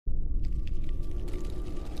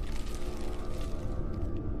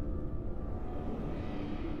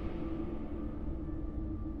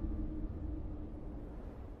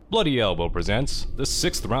Bloody Elbow presents the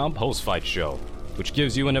 6th Round Post-Fight Show, which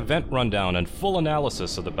gives you an event rundown and full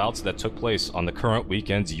analysis of the bouts that took place on the current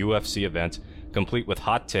weekend's UFC event, complete with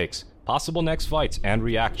hot takes, possible next fights, and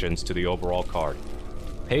reactions to the overall card.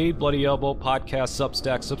 Paid Bloody Elbow Podcast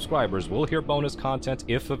Substack subscribers will hear bonus content,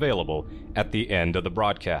 if available, at the end of the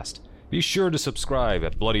broadcast. Be sure to subscribe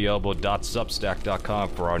at bloodyelbow.substack.com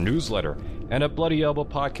for our newsletter and at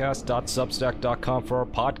bloodyelbowpodcast.substack.com for our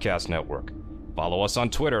podcast network. Follow us on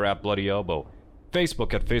Twitter at Bloody Elbow,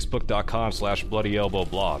 Facebook at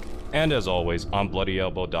facebook.com/bloodyelbowblog, and as always on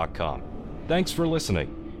bloodyelbow.com. Thanks for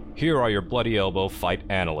listening. Here are your Bloody Elbow fight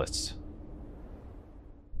analysts.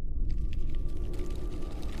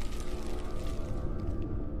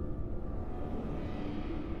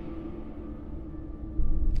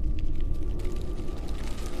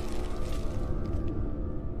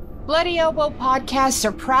 Bloody Elbow podcasts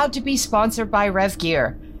are proud to be sponsored by Rev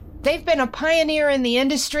Gear. They've been a pioneer in the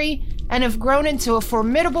industry and have grown into a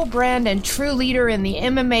formidable brand and true leader in the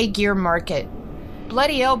MMA gear market.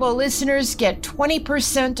 Bloody Elbow listeners get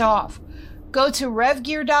 20% off. Go to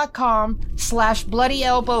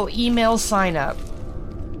revgear.com/bloodyelbow email sign up.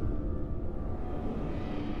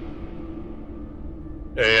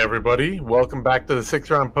 Hey everybody, welcome back to the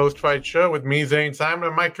 6th Round Post-Fight Show with me, Zane Simon,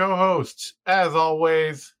 and my co-hosts, as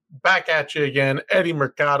always, back at you again, Eddie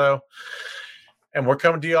Mercado. And we're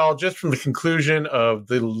coming to y'all just from the conclusion of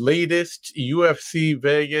the latest UFC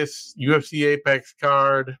Vegas, UFC Apex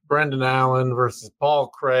card, Brendan Allen versus Paul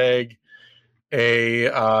Craig.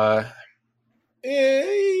 All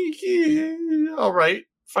right,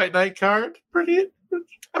 fight night card.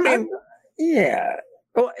 Yeah.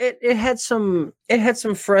 Well, it had some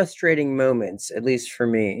frustrating moments, at least for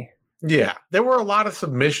me. Yeah, there were a lot of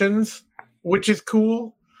submissions, which is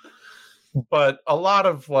cool, but a lot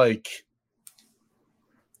of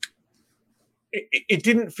it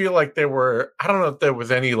didn't feel like there were. I don't know if there was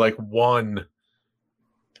any one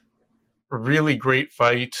really great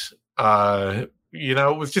fight. It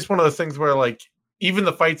was just one of those things where even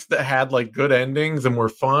the fights that had good endings and were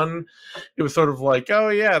fun, it was sort of oh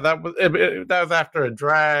yeah, that was after a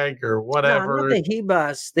drag or whatever. No, not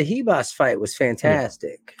the Hebos fight was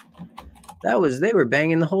fantastic. Yeah. They were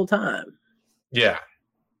banging the whole time. Yeah,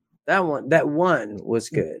 that one was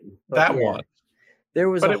good. One. There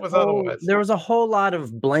was a whole lot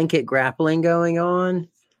of blanket grappling going on,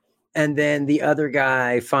 and then the other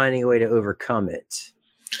guy finding a way to overcome it.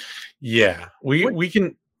 Yeah, we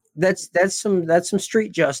can. That's some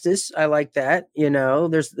street justice. I like that.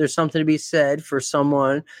 There's something to be said for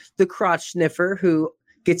someone, the crotch sniffer who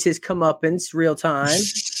gets his comeuppance real time.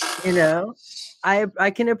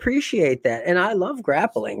 I can appreciate that, and I love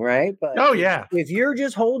grappling, right? But if you're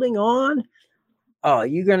just holding on,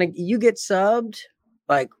 you get subbed.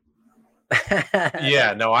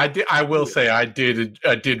 Yeah, no, I did. I will say I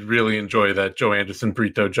did really enjoy that Joe Anderson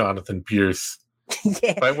Brito Jonathan Pierce.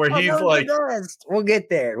 Yeah, right, where he's we'll get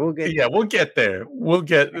there. We'll get there.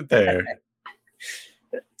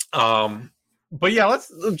 But yeah,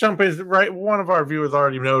 let's jump in. Right, one of our viewers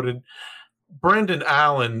already noted Brendan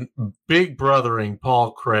Allen big brothering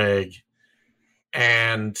Paul Craig,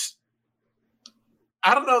 and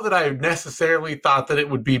I don't know that I necessarily thought that it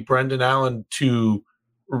would be Brendan Allen to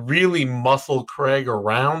really muscle Craig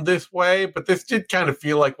around this way, but this did kind of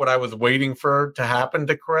feel like what I was waiting for to happen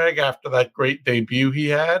to Craig after that great debut he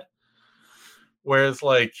had. Whereas,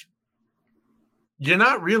 you're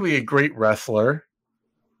not really a great wrestler.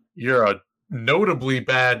 You're a notably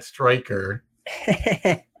bad striker.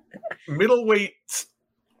 Middleweights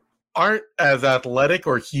aren't as athletic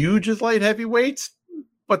or huge as light heavyweights,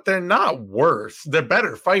 but they're not worse. They're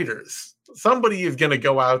better fighters. Somebody is going to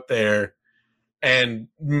go out there and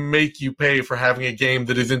make you pay for having a game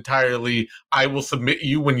that is entirely, I will submit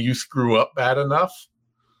you when you screw up bad enough,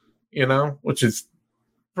 which is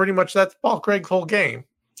pretty much that's Paul Craig's whole game.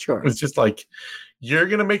 Sure. It's just you're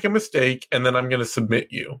going to make a mistake and then I'm going to submit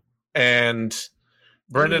you. And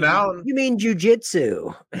Brendan Allen. You mean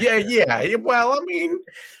jujitsu? Yeah. Well,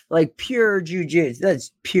 pure jujitsu.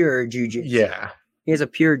 That's pure jujitsu. Yeah. He has a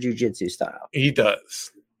pure jujitsu style. He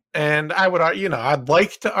does. And I would, I'd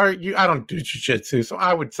like to argue, I don't do jiu-jitsu, so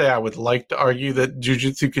I would say I would like to argue that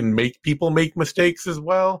jiu-jitsu can make people make mistakes as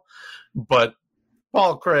well. But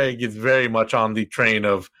Paul Craig is very much on the train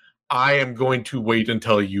of, I am going to wait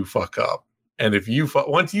until you fuck up. And if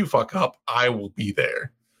once you fuck up, I will be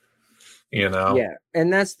there. Yeah.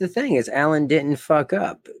 And that's the thing is Allen didn't fuck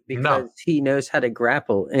up because he knows how to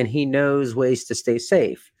grapple and he knows ways to stay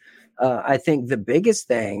safe. I think the biggest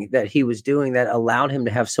thing that he was doing that allowed him to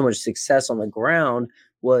have so much success on the ground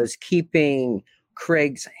was keeping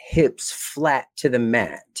Craig's hips flat to the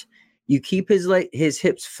mat. You keep his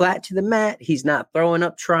hips flat to the mat. He's not throwing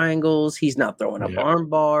up triangles. He's not throwing up arm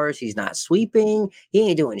bars. He's not sweeping. He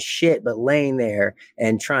ain't doing shit but laying there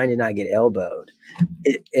and trying to not get elbowed.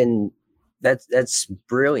 And that's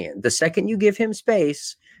brilliant. The second you give him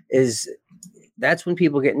space that's when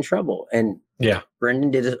people get in trouble. And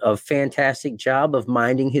Brendan did a fantastic job of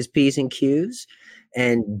minding his P's and Q's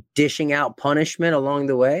and dishing out punishment along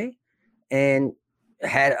the way. And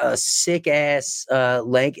had a sick ass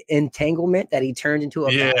leg entanglement that he turned into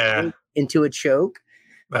a choke.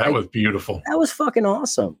 That was beautiful. That was fucking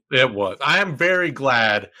awesome. It was. I am very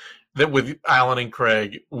glad that with Allen and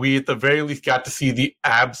Craig, we at the very least got to see the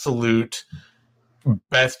absolute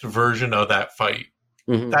best version of that fight.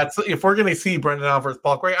 Mm-hmm. That's if we're going to see Brendan Allen versus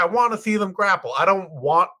Paul Craig, I want to see them grapple. I don't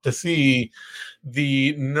want to see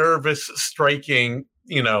the nervous striking,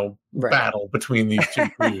 battle between these two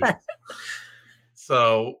dudes.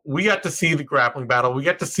 So we got to see the grappling battle. We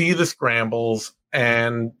got to see the scrambles,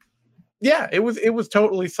 and it was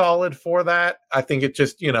totally solid for that. I think it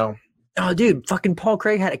just, Oh, dude, fucking Paul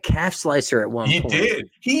Craig had a calf slicer at one point. He did.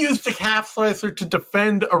 He used a calf slicer to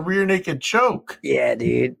defend a rear naked choke. Yeah,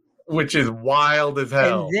 dude. Which is wild as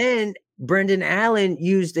hell. And then Brendan Allen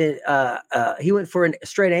used it. He went for a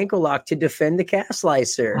straight ankle lock to defend the calf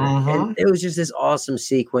slicer. Mm-hmm. And it was just this awesome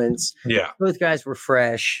sequence. Yeah. Both guys were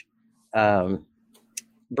fresh.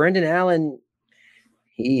 Brendan Allen,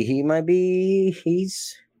 he might be,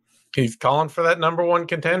 he's calling for that number one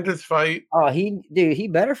contenders fight. Oh, he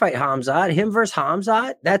better fight Hamzat. Him versus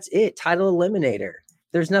Hamzat, that's it. Title eliminator.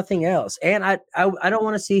 There's nothing else. And I don't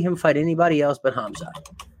want to see him fight anybody else but Hamzat.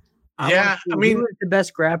 Who is the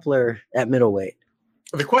best grappler at middleweight?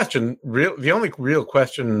 The only real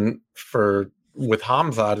question with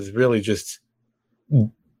Hamzat is really just,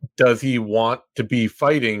 does he want to be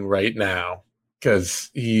fighting right now? Because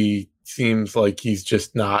he seems like he's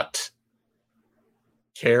just not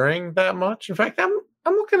caring that much. In fact, I'm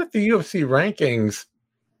looking at the UFC rankings,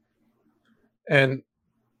 and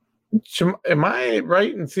am I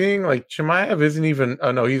right in seeing like Chimaev isn't even?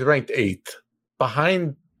 Oh no, he's ranked 8th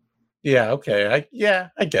behind. Yeah, okay,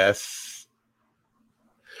 I guess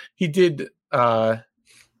he did. That's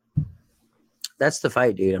the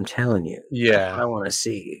fight, dude. I'm telling you. Yeah, I want to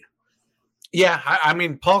see. Yeah, I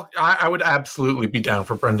mean, Paul, I would absolutely be down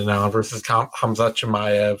for Brendan Allen versus Hamzat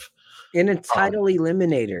Chimaev. In a title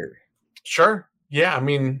eliminator. Sure. Yeah, I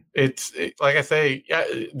mean, it's like I say,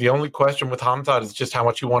 the only question with Hamzat is just how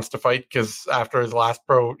much he wants to fight, because after his last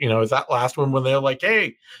is that last one when they're like, hey,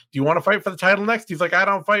 do you want to fight for the title next? He's like, I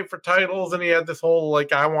don't fight for titles, and he had this whole,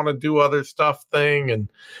 like, I want to do other stuff thing, and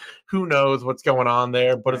who knows what's going on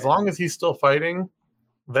there. But as long as he's still fighting,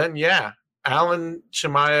 then Allen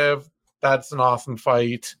Chimaev, that's an awesome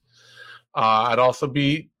fight. I'd also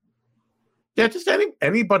be, just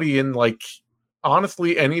anybody in, like,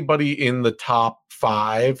 honestly, anybody in the top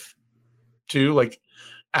 5 too, like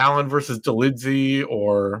Allen versus Dolidze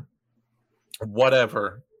or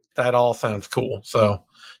whatever. That all sounds cool. So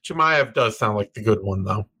Chimaev does sound like the good one,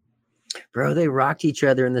 though. Bro, they rocked each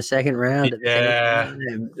other in the second round. Yeah,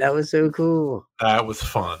 that was so cool. That was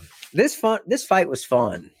fun. This fight was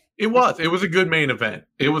fun. It was. It was a good main event.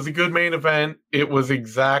 It was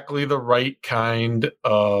exactly the right kind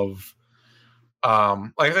of,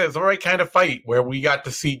 like I said, it's the right kind of fight where we got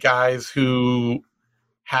to see guys who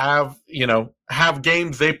have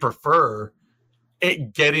games they prefer,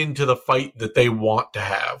 get into the fight that they want to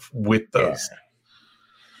have with those.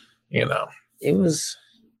 Yeah. It was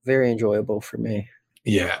very enjoyable for me.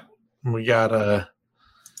 Yeah. We got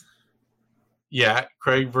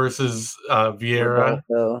Craig versus Vieira.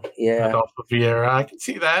 Adolfo, Adolfo Vieira. I can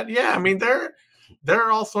see that. Yeah, I mean there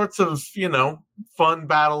are all sorts of, fun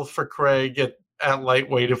battles for Craig at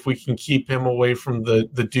lightweight if we can keep him away from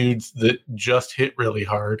the dudes that just hit really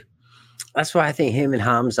hard. That's why I think him and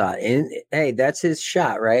Hamzat. And hey, that's his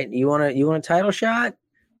shot, right? You want a title shot?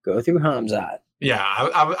 Go through Hamzat. Yeah,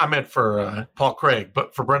 I meant for Paul Craig,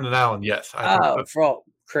 but for Brendan Allen, yes. For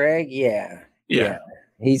Craig, yeah.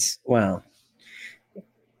 He's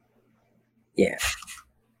yeah.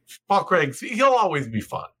 Paul Craig, he'll always be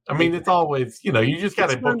fun. I mean, it's always, you just got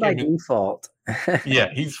to book him by default. Yeah,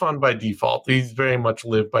 he's fun by default. He's very much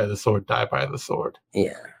live by the sword, die by the sword.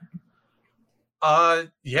 Yeah.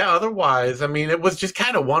 Otherwise, I mean, it was just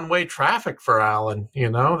kind of one-way traffic for Allen,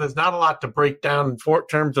 There's not a lot to break down in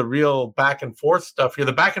terms of real back and forth stuff here.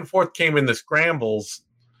 The back and forth came in the scrambles,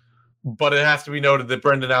 but it has to be noted that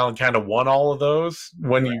Brendan Allen kind of won all of those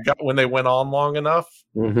when they went on long enough.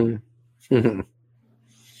 Mm-hmm.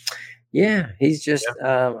 Yeah, he's just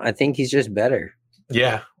I think he's just better.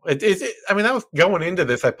 Yeah. I mean, that was going into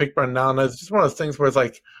this. I picked Brendan Allen. It's just one of those things where it's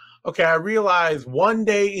like, okay, I realize one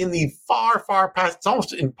day in the far, far past, it's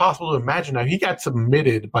almost impossible to imagine now. He got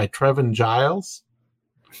submitted by Trevin Giles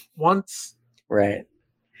once. Right.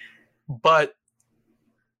 But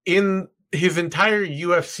in his entire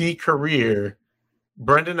UFC career,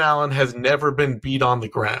 Brendan Allen has never been beat on the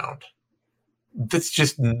ground. That's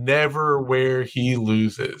just never where he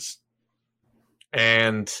loses.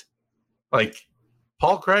 And, like,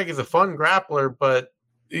 Paul Craig is a fun grappler, but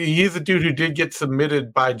he's a dude who did get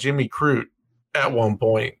submitted by Jimmy Crute at one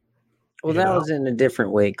point. Well, that was in a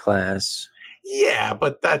different weight class. Yeah,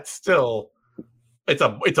 but that's still it's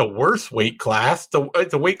a worse weight class.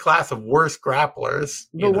 It's a weight class of worse grapplers.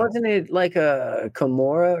 But wasn't it like a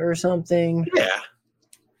Kimura or something? Yeah.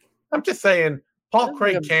 I'm just saying Paul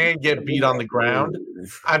Craig can get beat on the ground.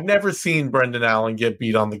 I've never seen Brendan Allen get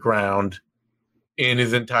beat on the ground in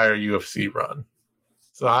his entire UFC run.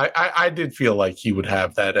 So I did feel like he would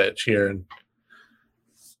have that edge here, and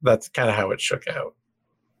that's kind of how it shook out.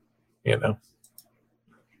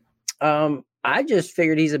 I just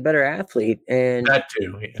figured he's a better athlete, and that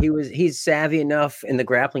too. Yeah. He's savvy enough in the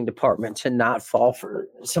grappling department to not fall for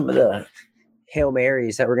some of the Hail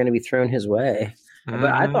Marys that were going to be thrown his way. Mm-hmm.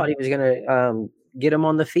 But I thought he was going to get him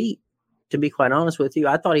on the feet, to be quite honest with you.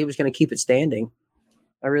 I thought he was going to keep it standing.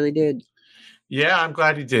 I really did. Yeah, I'm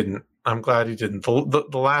glad he didn't. The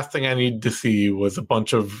last thing I needed to see was a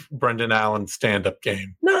bunch of Brendan Allen stand-up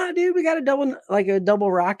game. Nah, dude, we got a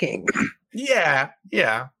double rocking. Yeah.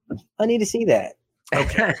 I need to see that.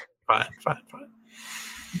 Okay, fine.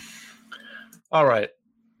 All right.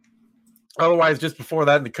 Otherwise, just before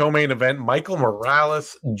that, in the co-main event, Michael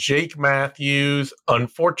Morales, Jake Matthews.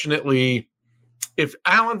 Unfortunately, if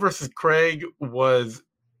Allen versus Craig was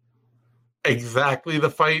exactly the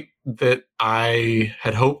fight that I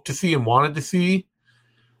had hoped to see and wanted to see,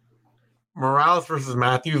 Morales versus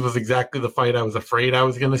Matthews was exactly the fight I was afraid I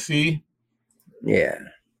was going to see. Yeah.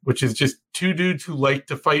 Which is just two dudes who like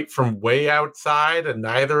to fight from way outside, and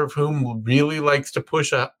neither of whom really likes to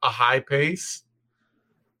push a high pace.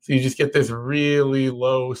 So you just get this really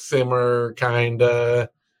low simmer kind of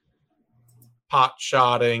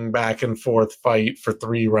pot-shotting back and forth fight for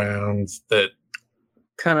 3 rounds that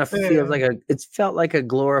kind of feels like it's felt like a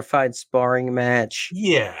glorified sparring match.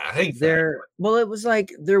 Yeah, exactly. It was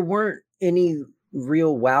like there weren't any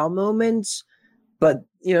real wow moments, but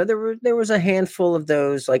there was a handful of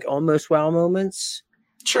those like almost wow moments.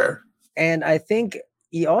 Sure. And I think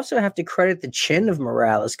you also have to credit the chin of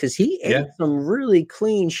Morales, because he ate some really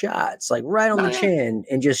clean shots, like right on the chin,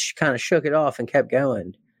 and just kind of shook it off and kept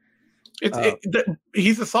going.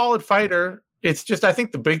 He's a solid fighter. It's just, I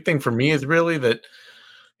think the big thing for me is really that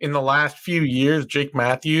in the last few years, Jake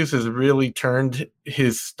Matthews has really turned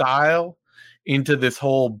his style into this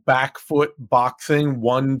whole back foot boxing,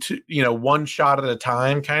 one shot at a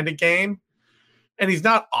time kind of game. And he's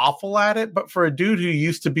not awful at it, but for a dude who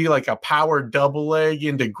used to be like a power double leg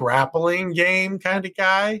into grappling game kind of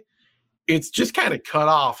guy, it's just kind of cut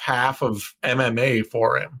off half of MMA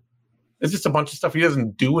for him. It's just a bunch of stuff he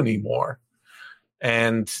doesn't do anymore.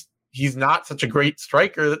 And he's not such a great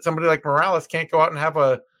striker that somebody like Morales can't go out and have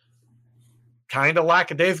a kind of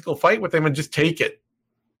lackadaisical fight with him and just take it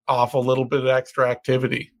off a little bit of extra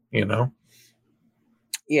activity,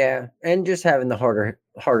 Yeah, and just having the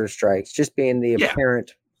harder strikes, just being the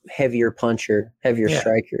apparent heavier puncher, heavier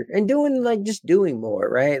striker, and doing more,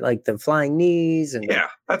 right? Like the flying knees and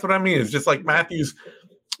that's what I mean. It's just like Matthews.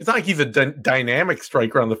 It's not like he's a dynamic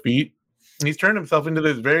striker on the feet. He's turned himself into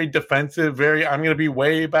this very defensive, I'm going to be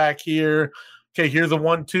way back here. Okay, here's a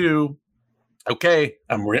 1-2. Okay,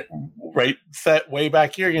 I'm right set way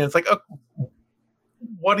back here again. It's like,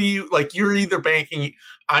 what do you like? You're either banking,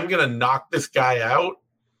 I'm going to knock this guy out,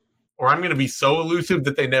 or I'm going to be so elusive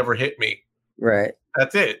that they never hit me. Right.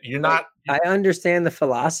 That's it. You're not. I understand the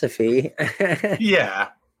philosophy. Yeah,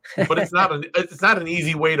 but it's not an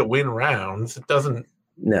easy way to win rounds. It doesn't.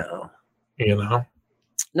 No.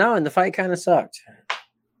 No, and the fight kind of sucked.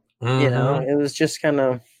 Mm-hmm. It was just kind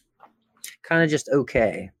of just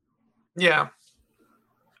okay. Yeah,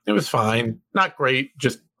 it was fine. Not great,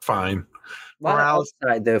 just fine. Morales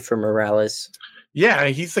side though for Morales. Yeah,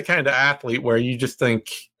 he's the kind of athlete where you just think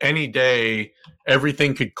any day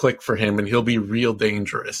everything could click for him and he'll be real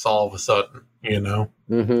dangerous all of a sudden.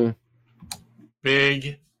 Mm-hmm.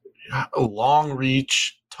 Big, long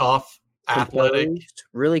reach, tough, athletic,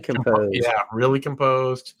 really composed. Yeah, really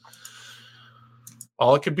composed.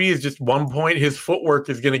 All it could be is just one point his footwork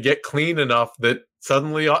is going to get clean enough that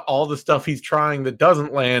suddenly all the stuff he's trying that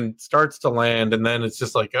doesn't land starts to land, and then it's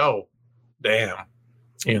just like, oh, damn.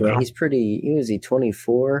 You know, he's pretty. He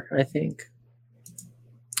 24, I think.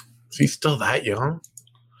 Is he still that young?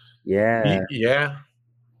 Yeah, Yeah.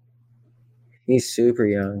 he's super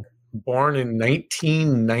young. Born in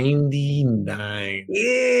 1999.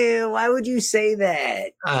 Yeah, why would you say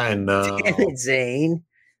that? I know. Damn it, Zane.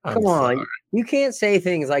 I'm Come on. sorry. You can't say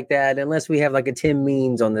things like that unless we have like a Tim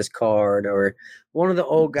Means on this card or one of the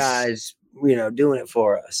old guys, doing it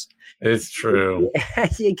for us. It's true.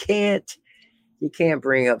 You can't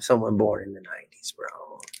bring up someone born in the 90s,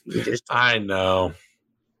 bro. You just I know.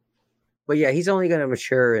 But yeah, he's only going to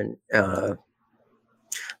mature and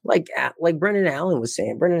like Brendan Allen was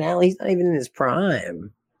saying. Brendan Allen, he's not even in his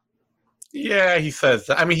prime. Yeah, he says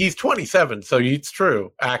that. I mean, he's 27, so it's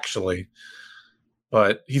true, actually.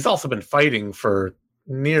 But he's also been fighting for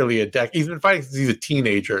nearly a decade. He's been fighting since he's a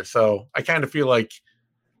teenager, so I kind of feel like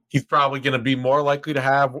he's probably going to be more likely to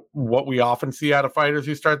have what we often see out of fighters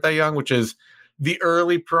who start that young, which is the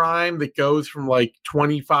early prime that goes from like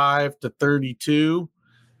 25 to 32,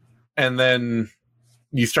 and then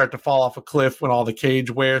you start to fall off a cliff when all the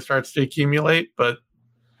cage wear starts to accumulate. But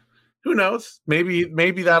who knows? Maybe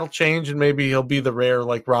that'll change, and maybe he'll be the rare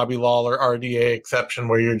like Robbie Lawler RDA exception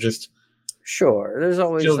where you're just sure. There's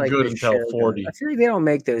always still like good the until 40. I feel like they don't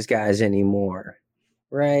make those guys anymore,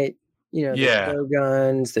 right? The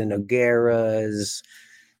Shoguns, the Nogueiras,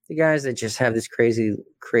 the guys that just have this crazy,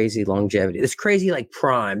 crazy longevity, this crazy like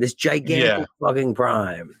prime, this gigantic fucking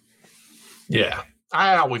prime. Yeah.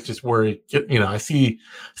 I always just worry, I see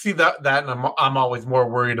that and I'm always more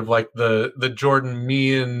worried of like the Jordan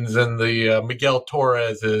Means and the Miguel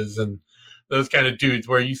Torreses and those kind of dudes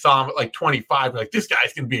where you saw him at like 25, like this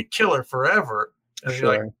guy's gonna be a killer forever, and you're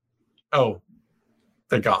like, oh,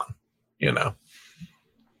 they're gone,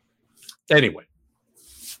 Anyway,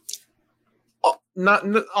 not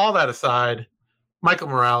all that aside, Michael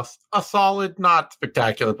Morales, a solid, not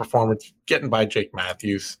spectacular performance, getting by Jake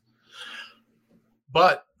Matthews.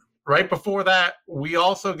 But right before that, we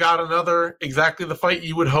also got another exactly the fight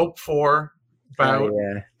you would hope for about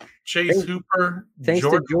Chase Hooper. Thanks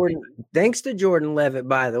to Jordan Levitt,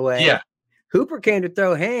 by the way. Yeah. Hooper came to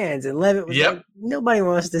throw hands, and Levitt was like, nobody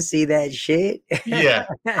wants to see that shit. Yeah.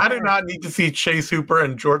 I do not need to see Chase Hooper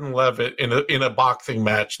and Jordan Levitt in a boxing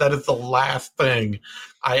match. That is the last thing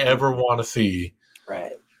I ever want to see.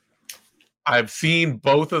 Right. I've seen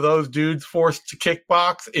both of those dudes forced to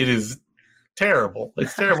kickbox. It is terrible.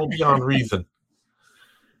 It's terrible beyond reason.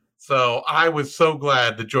 So I was so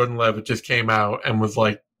glad that Jordan Levitt just came out and was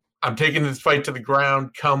like, I'm taking this fight to the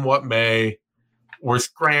ground, come what may. We're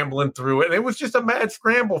scrambling through it. And it was just a mad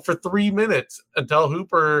scramble for 3 minutes until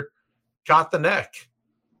Hooper got the neck.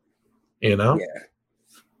 Yeah.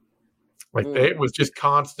 It was just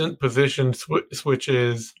constant position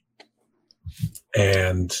switches.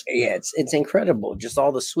 And yeah, it's incredible. Just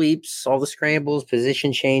all the sweeps, all the scrambles,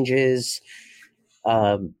 position changes.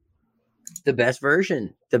 The best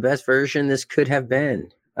version this could have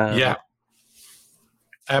been. Yeah,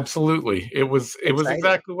 absolutely. It was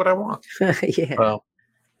exactly what I want. Yeah. Well,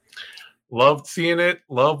 loved seeing it.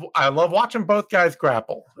 I love watching both guys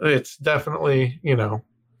grapple. It's definitely,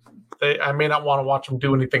 I may not want to watch them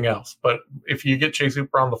do anything else, but if you get Chase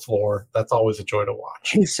Hooper on the floor, that's always a joy to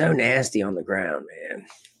watch. He's so nasty on the ground, man.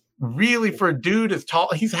 Really, for a dude as tall,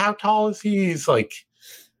 how tall is he? He's 6'1".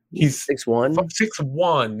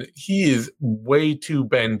 6'1". He is way too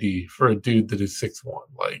bendy for a dude that is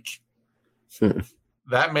 6'1".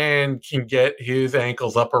 That man can get his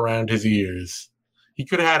ankles up around his ears. He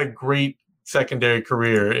could have had a great secondary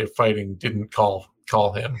career if fighting didn't call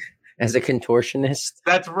him. As a contortionist?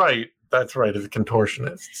 That's right, as a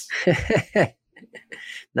contortionist.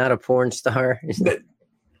 Not a porn star.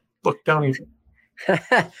 Look, don't even.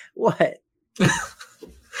 What?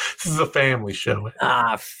 This is a family show.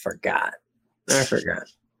 I forgot.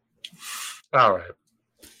 All right.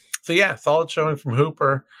 So yeah, solid showing from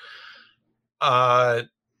Hooper. Yeah,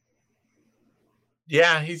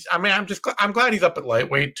 I'm glad he's up at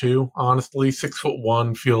lightweight too. Honestly,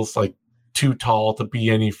 6'1" feels like too tall to be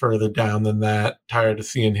any further down than that. Tired of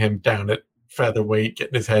seeing him down at featherweight,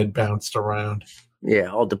 getting his head bounced around.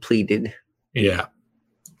 Yeah, all depleted. Yeah.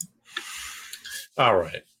 All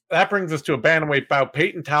right. That brings us to a bantamweight bout.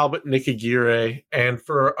 Peyton Talbot, Nick Aguirre. And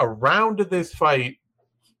for a round of this fight,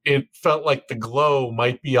 it felt like the glow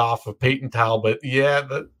might be off of Peyton Talbot. Yeah.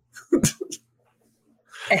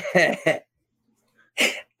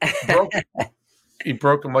 He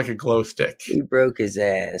broke him like a glow stick. He broke his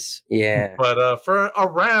ass. Yeah. But for a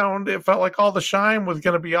round, it felt like all the shine was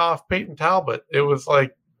going to be off Peyton Talbot. It was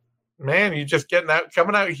like, man, you just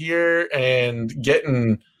coming out here and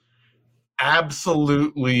getting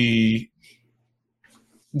absolutely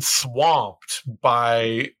swamped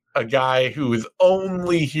by a guy who is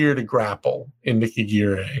only here to grapple in Nick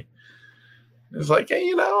Aguirre. It's like, hey,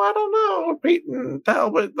 I don't know, Peyton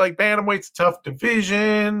Talbot, like bantamweight's a tough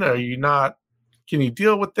division. Are you not? Can you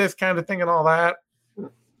deal with this kind of thing and all that?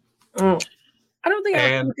 I don't think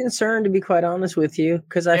I'm concerned, to be quite honest with you,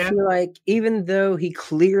 because I feel like even though he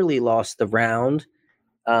clearly lost the round,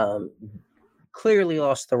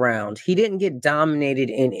 he didn't get dominated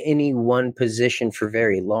in any one position for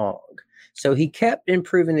very long. So he kept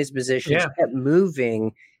improving his positions, kept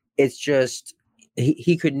moving. It's just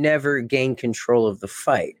he could never gain control of the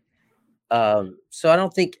fight. So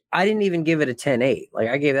I didn't even give it a 10-8. Like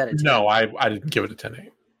I gave that a 10. No, I didn't give it a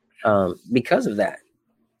 10-8. Because of that.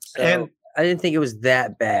 So and I didn't think it was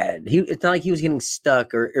that bad. It's not like he was getting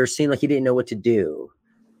stuck or seemed like he didn't know what to do.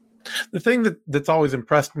 The thing that's always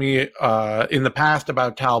impressed me in the past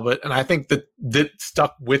about Talbot, and I think that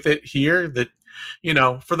stuck with it here, that,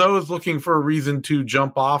 for those looking for a reason to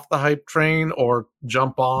jump off the hype train or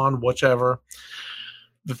jump on, whichever,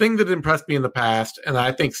 the thing that impressed me in the past, and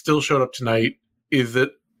I think still showed up tonight, is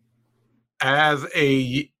that as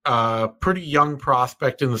a pretty young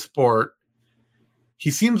prospect in the sport, he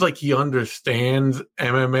seems like he understands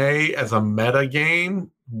MMA as a meta game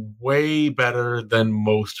way better than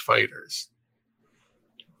most fighters.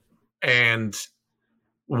 And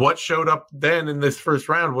what showed up then in this first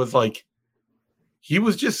round was like, he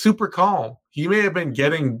was just super calm. He may have been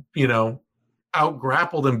getting, out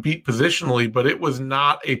grappled and beat positionally, but it was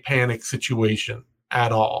not a panic situation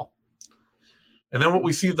at all. And then what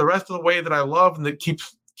we see the rest of the way that I love and that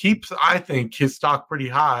keeps, I think, his stock pretty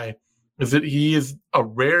high is that he is a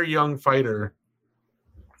rare young fighter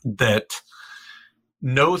that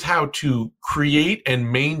knows how to create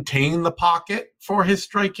and maintain the pocket for his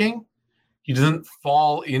striking. He doesn't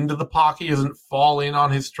fall into the pocket. He doesn't fall in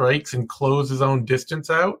on his strikes and close his own distance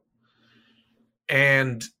out.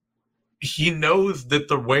 And he knows that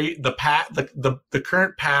the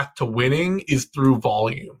current path to winning is through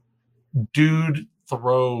volume. Dude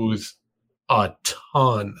throws a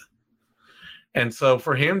ton. And so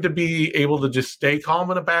for him to be able to just stay calm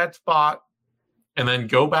in a bad spot and then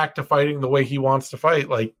go back to fighting the way he wants to fight,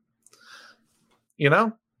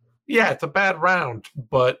 it's a bad round,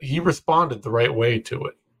 but he responded the right way to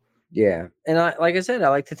it. Yeah. And like I said, I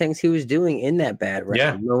like the things he was doing in that bad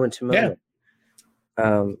round, moment to moment.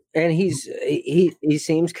 And he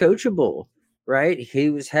seems coachable, right? He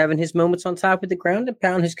was having his moments on top of the ground and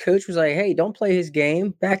pound. His coach was like, hey, don't play his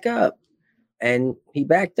game, back up. And he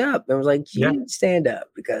backed up and was like, you need to stand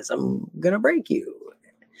up because I'm going to break you.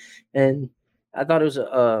 And I thought it was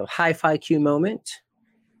a high FIQ moment.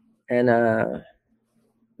 And,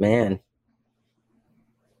 man,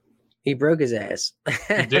 he broke his ass.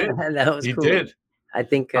 He did. That was cool. He did. I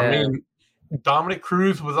think. Dominic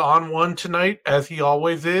Cruz was on one tonight, as he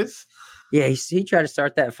always is. Yeah, he tried to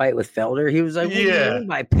start that fight with Felder. He was like, what do you mean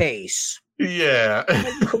by pace? Yeah.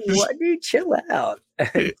 What, dude? Chill out.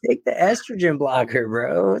 Take the estrogen blocker,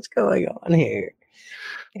 bro. What's going on here?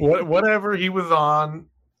 Whatever he was on,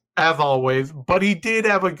 as always. But he did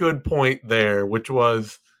have a good point there, which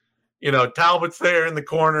was, Talbot's there in the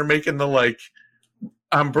corner making the,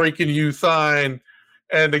 I'm breaking you sign.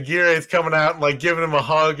 And Aguirre's coming out and, giving him a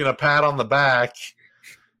hug and a pat on the back.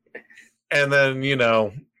 And then,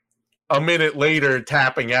 a minute later,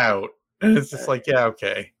 tapping out. And it's just yeah,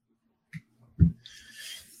 okay.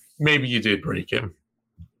 Maybe you did break him.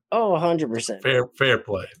 Oh, 100%. Fair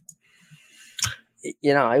play.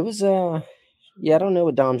 It was I don't know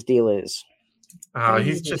what Dom's deal is.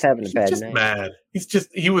 He's just having a bad night. Mad.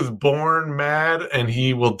 He was born mad and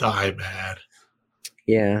he will die mad.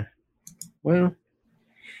 Yeah. Well,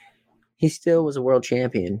 he still was a world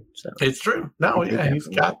champion. So it's true. No, yeah,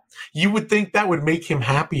 you would think that would make him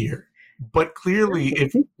happier. But clearly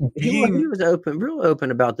if he was real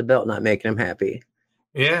open about the belt not making him happy.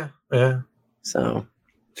 Yeah. So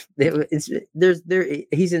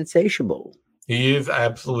he's insatiable. He is,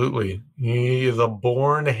 absolutely. He is a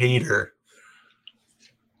born hater.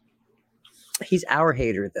 He's our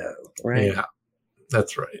hater, though, right? Yeah,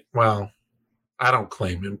 that's right. Well, I don't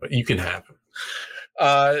claim him, but you can have him.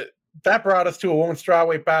 That brought us to a women's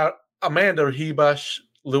strawweight bout. Amanda Ribas,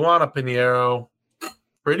 Luana Pinheiro,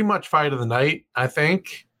 pretty much fight of the night, I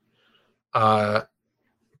think.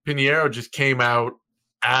 Pinheiro just came out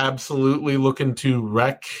absolutely looking to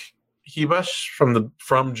wreck Ribas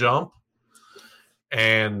from jump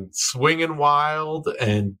and swinging wild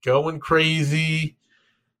and going crazy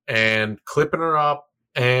and clipping her up.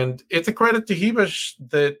 And it's a credit to Ribas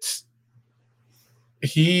that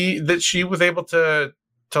she was able to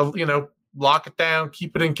lock it down,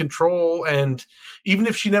 keep it in control. And even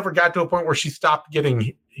if she never got to a point where she stopped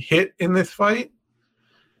getting hit in this fight,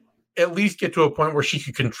 at least get to a point where she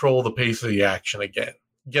could control the pace of the action again,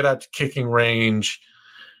 get out to kicking range,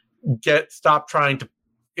 stop trying to.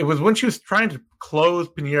 It was when she was trying to close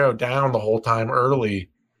Pinheiro down the whole time early,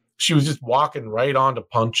 she was just walking right onto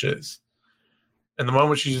punches. And the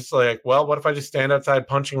moment she's just like, well, what if I just stand outside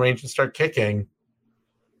punching range and start kicking?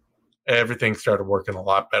 Everything started working a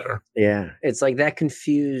lot better. Yeah, it's like that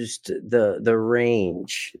confused the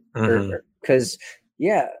range because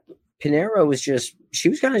Pinheiro was she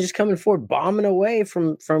was kind of just coming forward, bombing away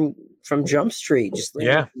from Jump Street, just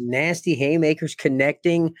nasty haymakers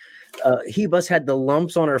connecting. Hebus had the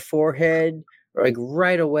lumps on her forehead like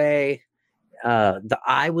right away. The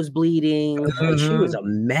eye was bleeding. She was a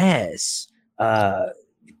mess.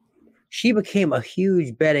 She became a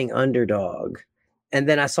huge betting underdog. And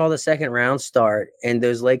then I saw the second round start and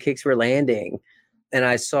those leg kicks were landing. And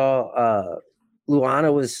I saw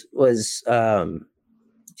Luana was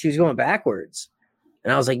she was going backwards.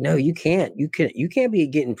 And I was like, no, you can't. You can't be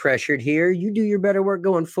getting pressured here. You do your better work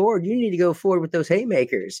going forward. You need to go forward with those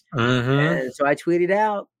haymakers. And so I tweeted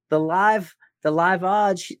out the live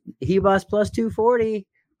odds, Hebus plus 240.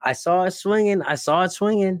 I saw it swinging.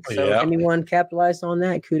 So if anyone capitalized on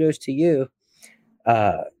that, kudos to you.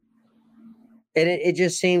 And it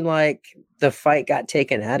just seemed like the fight got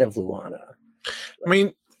taken out of Luana. I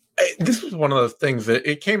mean, this was one of those things that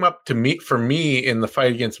it came up for me in the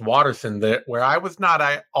fight against Watterson where I was not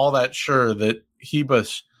all that sure that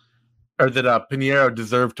Hebus or that Pinheiro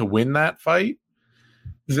deserved to win that fight.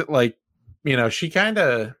 Is it like,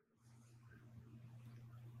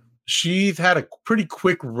 she's had a pretty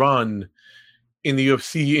quick run in the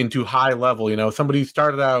UFC into high level. Somebody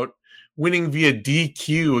started out winning via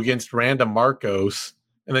DQ against Randa Marcos,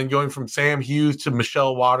 and then going from Sam Hughes to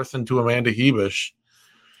Michelle Watterson to Amanda Hebus.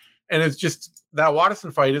 And it's just that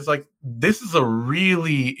Watterson fight is like, this is a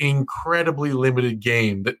really incredibly limited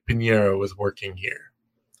game that Pinheiro is working here.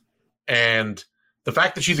 And the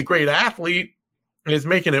fact that she's a great athlete is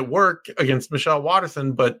making it work against Michelle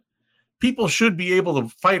Watterson, but people should be able to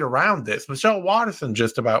fight around this. Michelle Watterson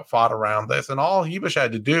just about fought around this, and all Hebus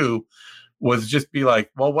had to do was just be like,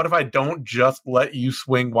 well, what if I don't just let you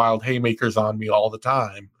swing wild haymakers on me all the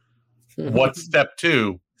time? What's step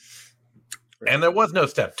two? And there was no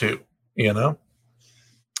step two, And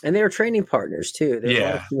they were training partners, too. There's a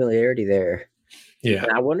lot of familiarity there. Yeah.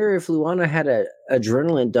 And I wonder if Luana had an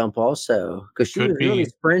adrenaline dump also, because she was really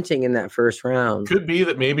sprinting in that first round. Could be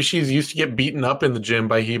that maybe she's used to get beaten up in the gym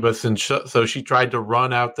by Hebus, and so she tried to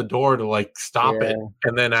run out the door to, stop it.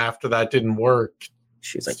 And then after that didn't work,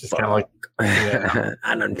 she's like, just kind of like,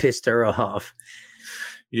 I done pissed her off.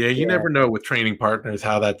 Yeah, you never know with training partners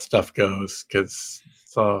how that stuff goes, because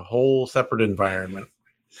it's a whole separate environment.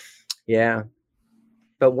 Yeah.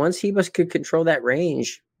 But once Hebus could control that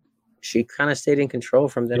range, she kind of stayed in control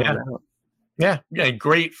from then on out. Yeah,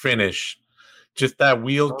 great finish. Just that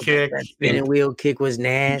wheel kick. That spinning wheel kick was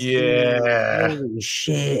nasty. Yeah. Holy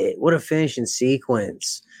shit. What a finishing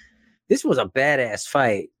sequence. This was a badass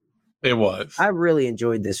fight. It was. I really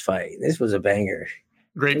enjoyed this fight. This was a banger.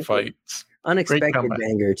 Great fight. Unexpected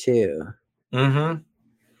banger too.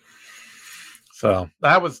 So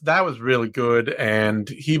that was really good. And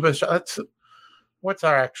Hebus, what's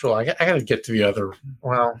our actual? I gotta get to the other.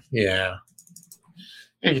 Well, yeah.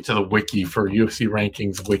 I gotta get to the wiki for UFC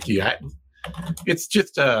rankings wiki. It's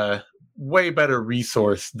just a way better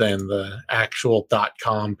resource than the actual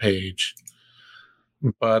 .com page.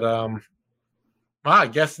 But I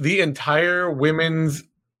guess the entire women's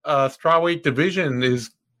strawweight division is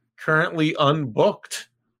currently unbooked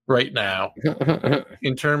right now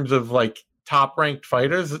in terms of top ranked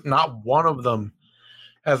fighters. Not one of them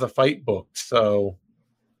has a fight booked. So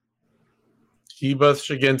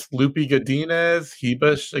Hebus against Lupi Godinez,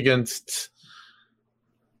 Hebus against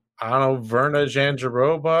Verna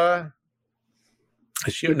Jandiroba.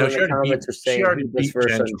 She already beat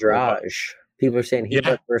versus Andrade. People are saying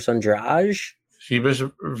Hebus versus Andrade.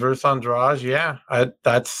 Hebus versus Andrade, yeah.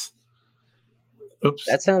 That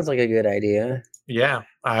sounds like a good idea. Yeah,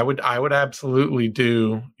 I would absolutely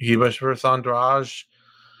do Hebus versus Andrade.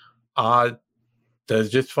 There's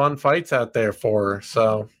just fun fights out there for her.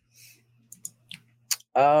 So,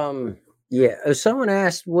 yeah. Someone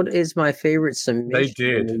asked, "What is my favorite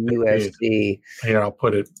submission in the UFC?" Here, I'll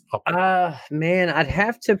put it. Man, I'd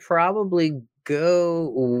have to probably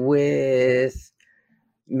go with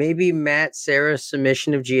maybe Matt Serra's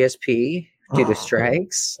submission of GSP due to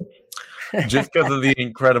strikes. Just because of the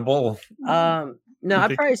incredible. No,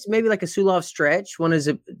 I'd probably maybe like a Sulov stretch.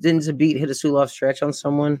 Didn't Zabit hit a Sulov stretch on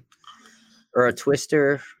someone? or a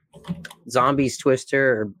Twister, Zombies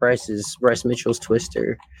Twister, or Bryce Mitchell's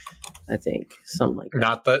Twister. I think something like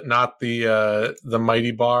that. Not the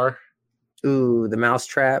Mighty Bar. Ooh, the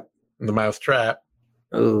Mousetrap. The Mousetrap.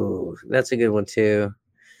 Ooh, that's a good one too.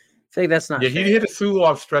 I think that's not. Yeah, fair. he hit a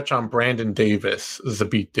Sulov stretch on Brandon Davis.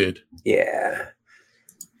 Zabit did. Yeah,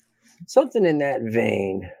 something in that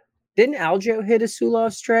vein. Didn't Aljo hit a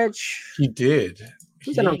Sulov stretch? He did.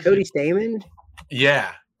 Was that on Cody Stamen?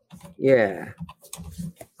 Yeah. Yeah.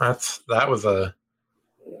 That was a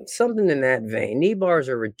something in that vein. Knee bars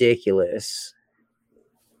are ridiculous.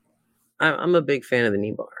 I'm a big fan of the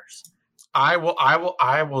knee bars. I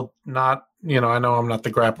will not, I know I'm not the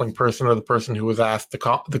grappling person or the person who was asked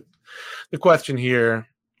the question here.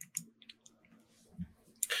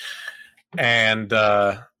 And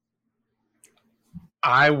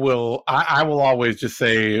I will always just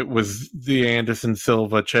say it was the Anderson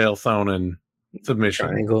Silva Chael Sonnen submission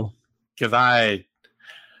triangle, because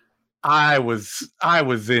I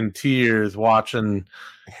was in tears watching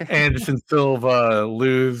Anderson Silva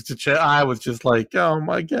lose to Chael. I was just like, oh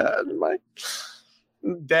my god, my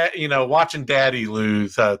dad, watching Daddy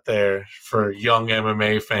lose out there for young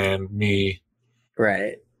MMA fan me,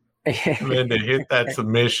 right? And then to hit that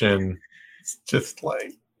submission, it's just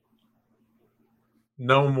like.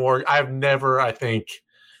 No more. I've never, I think,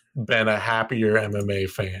 been a happier MMA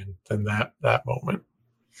fan than that moment.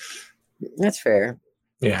 That's fair.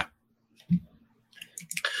 Yeah.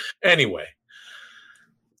 Anyway.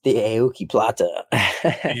 The Aoki Plata.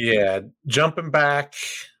 Yeah. Jumping back.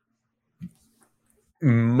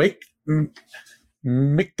 Miktabik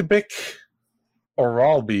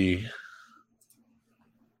Oralby.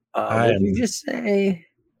 What did you just say?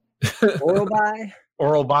 Oralby?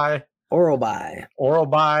 Oralby.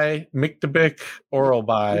 Miktabik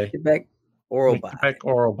Oralby. Miktabik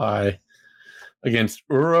Oralby against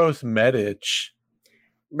Uros Medic.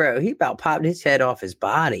 Bro, he about popped his head off his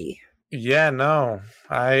body. Yeah, no.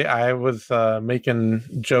 I was making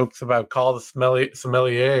jokes about Call the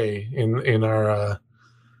Sommelier in our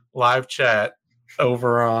live chat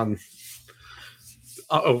over on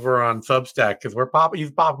Substack because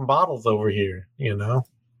he's popping bottles over here,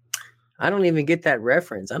 I don't even get that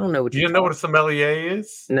reference. I don't know what you know what a sommelier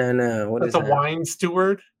is? No. That's a wine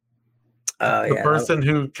steward. Oh, the person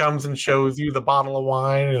who comes and shows you the bottle of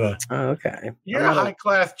wine. Okay. You're a high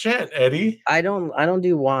class gent, Eddie. I don't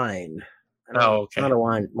do wine. Okay. I'm not a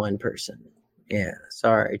wine person. Yeah.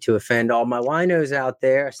 Sorry to offend all my winos out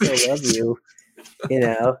there. I still love you.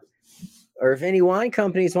 Or if any wine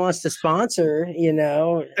companies wants to sponsor,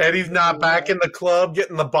 Eddie's not back in the club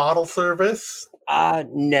getting the bottle service.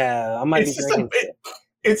 No, I might be drinking.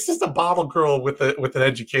 It's just a bottle girl with an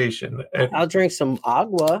education. I'll drink some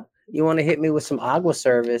agua. You want to hit me with some agua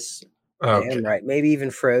service? Okay. Damn right. Maybe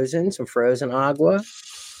even some frozen agua.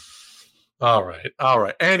 All right.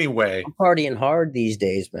 Anyway, I'm partying hard these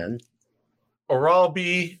days, man.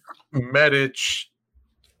 Oralby, Medic,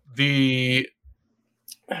 didn't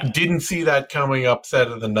see that coming upset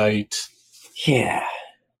of the night. Yeah.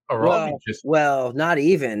 Well, not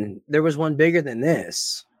even. There was one bigger than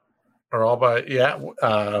this. Oralby, yeah.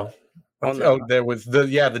 There was the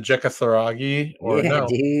Jekasaragi. No?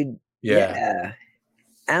 Dude. Yeah.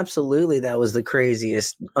 Absolutely, that was the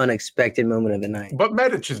craziest, unexpected moment of the night. But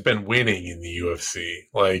Medic has been winning in the UFC.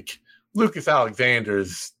 Like, Lucas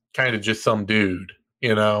Alexander's kind of just some dude,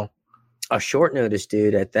 A short notice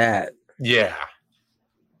dude at that. Yeah.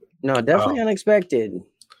 No, definitely unexpected.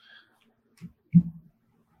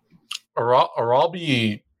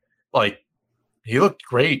 Oralby, he looked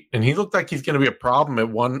great, and he looked like he's going to be a problem at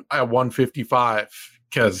 155.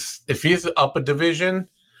 Because if he's up a division,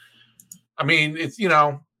 I mean, it's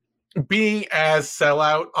being as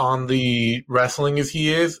sellout on the wrestling as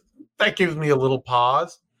he is, that gives me a little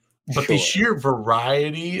pause. But the sheer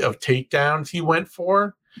variety of takedowns he went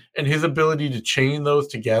for, and his ability to chain those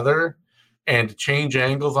together, and to change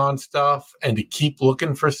angles on stuff, and to keep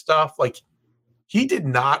looking for stuff, he did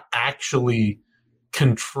not actually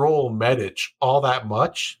control Medic all that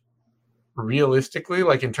much, realistically,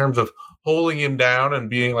 in terms of holding him down and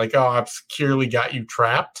being like, oh, I've securely got you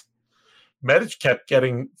trapped. Medic kept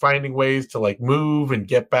finding ways to move and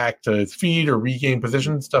get back to his feet or regain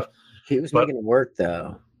position and stuff. He was making it work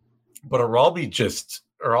though. But Oralby just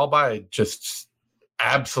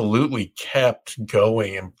absolutely kept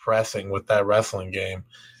going and pressing with that wrestling game.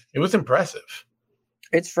 It was impressive.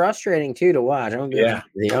 It's frustrating too to watch. I'm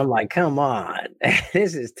like, come on,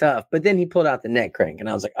 this is tough. But then he pulled out the neck crank, and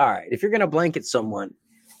I was like, all right, if you're gonna blanket someone,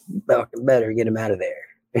 better get him out of there.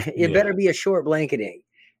 It better be a short blanketing,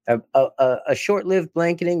 a short-lived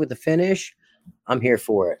blanketing with the finish. I'm here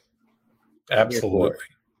for it. Absolutely.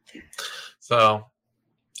 So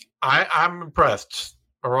I'm impressed.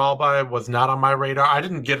 Aralba was not on my radar. I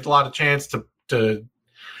didn't get a lot of chance to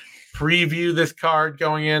preview this card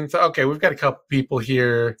going in. So okay, we've got a couple people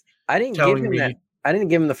here. I didn't give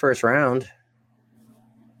him the first round.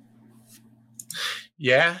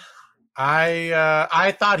 Yeah.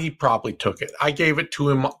 I thought he probably took it. I gave it to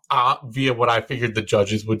him via what I figured the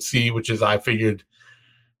judges would see, which is I figured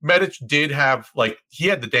Medic did have, he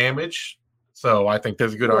had the damage. So I think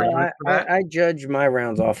there's a good argument for that. I judge my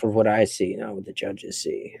rounds off of what I see, not what the judges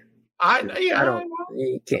see.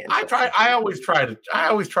 You can't. I always try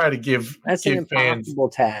to give. That's an impossible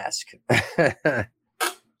task.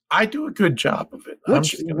 I do a good job of it.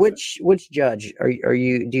 Which judge are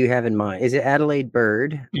you? Do you have in mind? Is it Adelaide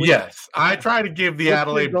Bird? Yes, I try to give the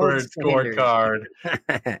Adelaide Bird scorecard.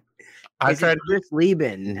 I try to Chris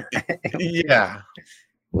Lieben. Yeah.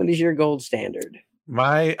 What is your gold standard?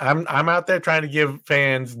 I'm out there trying to give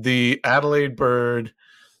fans the Adelaide Bird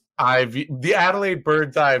the Adelaide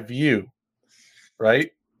Bird's eye view,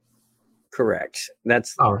 right? Correct.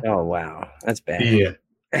 That's oh wow, that's bad. Yeah,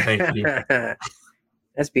 thank you.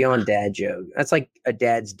 That's beyond dad joke. That's like a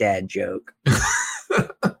dad's dad joke.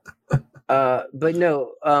 But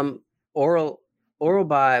no, Oral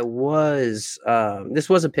by was this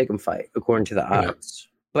was a pick'em fight according to the odds,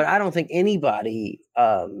 but I don't think anybody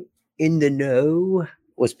in the know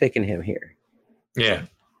was picking him here. Yeah.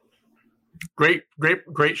 Great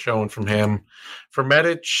showing from him. For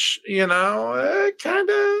Medic, kind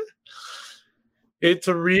of. It's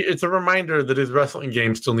a reminder that his wrestling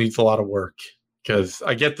game still needs a lot of work. Because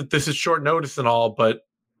I get that this is short notice and all, but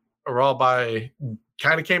Aralba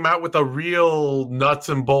kind of came out with a real nuts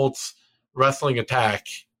and bolts wrestling attack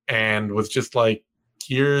and was just like,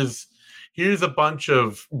 here's a bunch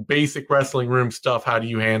of basic wrestling room stuff. How do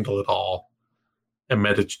you handle it all? And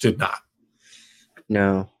Medic did not.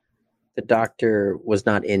 No. The doctor was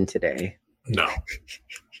not in today. No.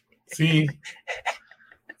 See?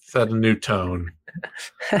 Set a new tone.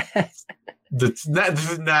 This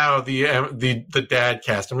is now the dad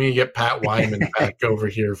cast. I'm going to get Pat Wyman back over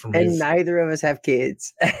here from and neither of us have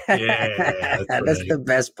kids. Yeah. That's right. the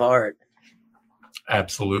best part.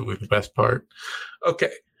 Absolutely the best part.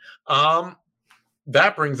 Okay.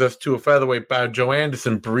 That brings us to a featherweight bout. Joe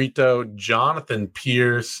Anderson, Brito, Jonathan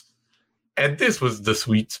Pierce. And this was the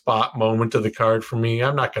sweet spot moment of the card for me.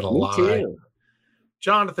 I'm not going to lie. Too.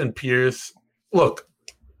 Jonathan Pierce, look,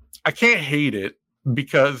 I can't hate it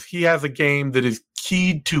because he has a game that is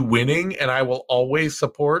keyed to winning, and I will always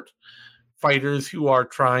support fighters who are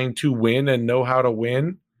trying to win and know how to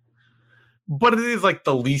win. But it is like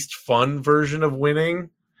the least fun version of winning.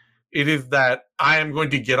 It is that I am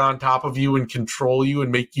going to get on top of you and control you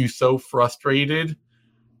and make you so frustrated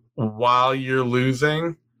while you're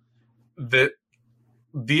losing that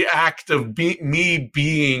the act of me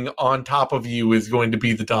being on top of you is going to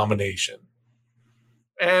be the domination.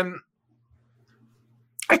 And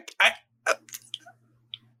I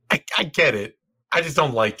get it. I just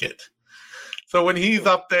don't like it. So when he's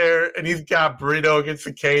up there and he's got Brito against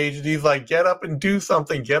the cage and he's like, get up and do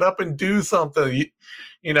something,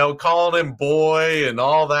 calling him boy and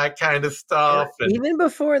all that kind of stuff. And even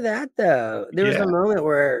before that, though, there was a moment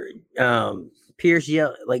where Pierce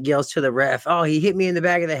yells to the ref, "Oh, he hit me in the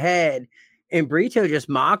back of the head," and Brito just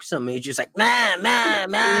mocks him. He's just like, "Nah."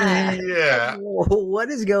 Yeah. What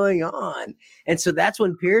is going on? And so that's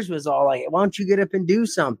when Pierce was all like, "Why don't you get up and do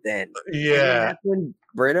something?" Yeah. And that's when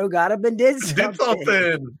Brito got up and did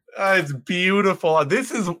something. It's beautiful. This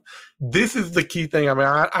is the key thing. I mean,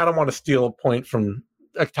 I don't want to steal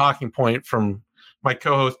a talking point from my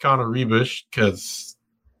co-host Connor Rebush because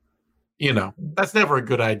that's never a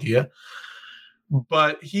good idea.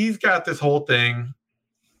 But he's got this whole thing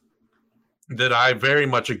that I very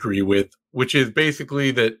much agree with, which is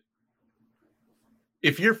basically that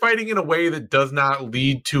if you're fighting in a way that does not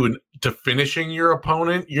lead to finishing your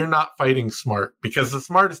opponent, you're not fighting smart, because the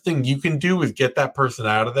smartest thing you can do is get that person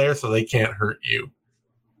out of there so they can't hurt you.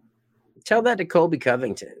 Tell that to Colby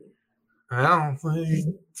Covington. Well,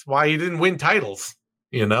 that's why he didn't win titles,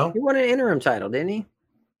 He won an interim title, didn't he?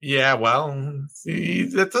 Yeah, well,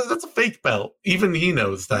 that's a fake belt. Even he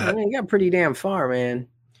knows that. He got pretty damn far, man.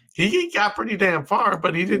 He got pretty damn far,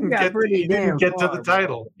 but he didn't get to the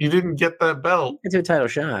title. Bro. He didn't get that belt. It's a title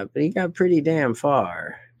shot, but he got pretty damn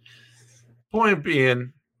far. Point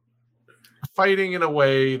being, fighting in a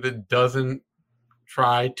way that doesn't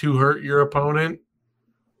try to hurt your opponent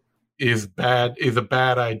is a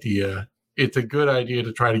bad idea. It's a good idea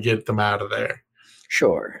to try to get them out of there.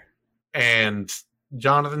 Sure. And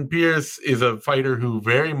Jonathan Pierce is a fighter who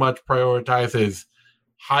very much prioritizes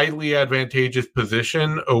highly advantageous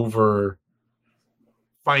position over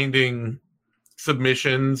finding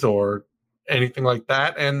submissions or anything like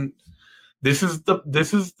that. And this is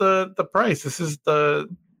the price. This is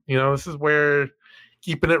this is where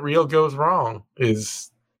keeping it real goes wrong.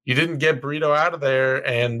 Is you didn't get Brito out of there,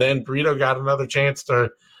 and then Brito got another chance to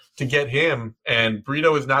get him, and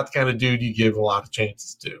Brito is not the kind of dude you give a lot of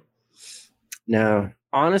chances to. No,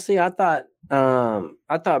 honestly, I thought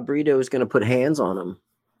Brito was going to put hands on him.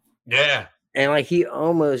 Yeah, and like he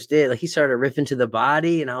almost did. Like he started ripping to the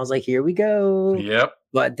body, and I was like, "Here we go." Yep.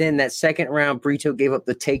 But then that second round, Brito gave up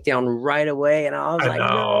the takedown right away, and I was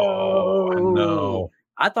no.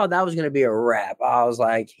 I thought that was going to be a wrap. I was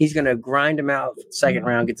like, he's going to grind him out second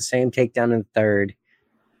round, get the same takedown in the third.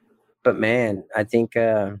 But man, I think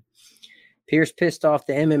Pierce pissed off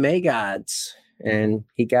the MMA gods, and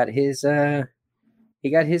he got his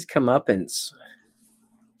comeuppance.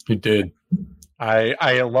 He did.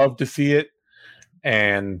 I love to see it,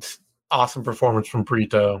 and awesome performance from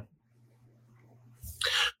Brito.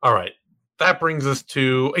 All right. That brings us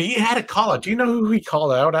to, he had a call out. Do you know who he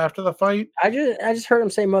called out after the fight? I just heard him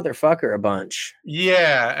say motherfucker a bunch.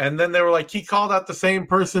 Yeah, and then they were like, he called out the same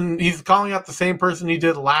person. He's calling out the same person he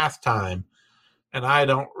did last time. And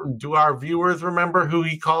do our viewers remember who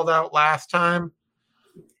he called out last time?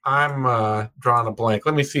 I'm drawing a blank.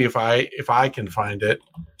 Let me see if I can find it.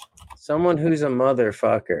 Someone who's a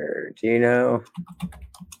motherfucker. Do you know?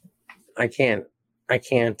 I can't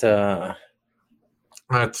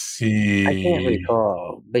let's see. I can't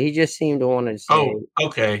recall, but he just seemed to want to say. Oh,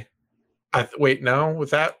 okay. Wait, no, was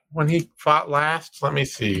that when he fought last? Let me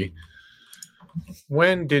see.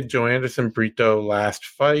 When did Joe Anderson Brito last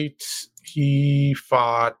fight? He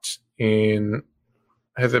fought in.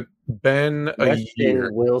 Has it been a year?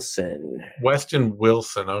 Weston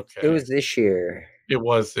Wilson. Okay. It was this year. It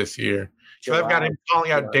was this year. So I've got him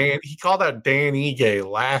calling out Dan. He called out Dan Ige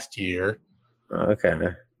last year. Okay.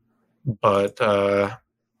 But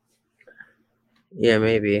yeah,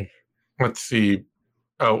 maybe. Let's see.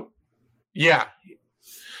 Oh, yeah.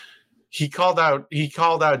 He called out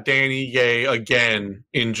Dan Ige again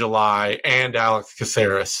in July and Alex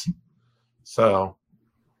Caceres. So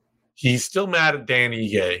he's still mad at Dan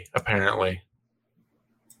Ige, apparently.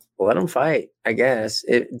 Let him fight, I guess.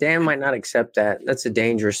 Dan might not accept that. That's a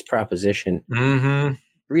dangerous proposition. Mm-hmm.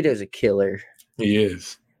 Brito's a killer. He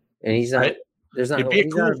is. And he's not he's not a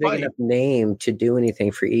big enough name to do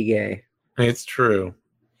anything for Ige. It's true.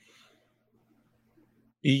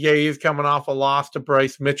 Ige is coming off a loss to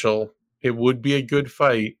Bryce Mitchell. It would be a good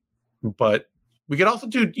fight, but we could also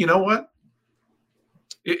do, you know what?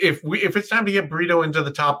 If it's time to get Brito into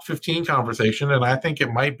the top 15 conversation, and I think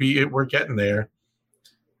it might be, we're getting there.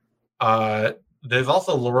 There's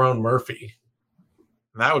also Lerone Murphy.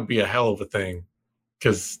 And that would be a hell of a thing,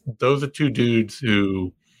 because those are two dudes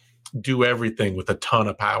who do everything with a ton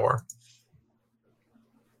of power.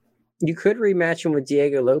 You could rematch him with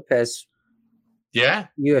Diego Lopez. Yeah.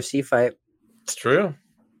 UFC fight. It's true.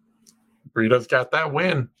 Brito's got that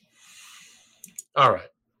win. All right.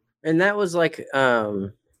 And that was like,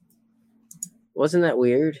 wasn't that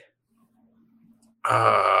weird?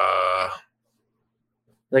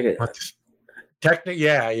 Technically,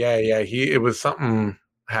 yeah. It was something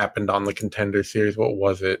happened on the Contender Series. What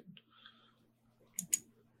was it?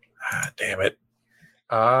 Damn it.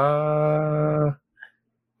 I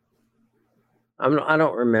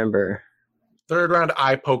don't remember. Third round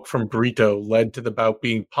eye poke from Brito led to the bout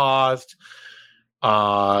being paused.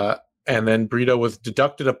 And then Brito was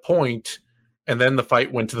deducted a point, and then the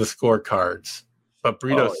fight went to the scorecards. But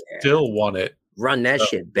Brito still won it. Run that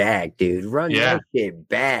shit back, dude. Run that shit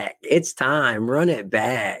back. It's time. Run it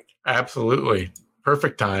back. Absolutely.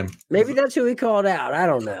 Perfect time. Maybe that's who he called out. I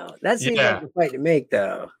don't know. That seems like a fight to make,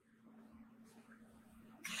 though.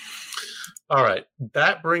 All right.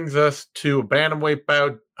 That brings us to a bantamweight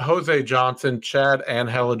bout. Jose Johnson, Chad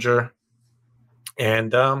Anheliger.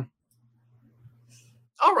 And, all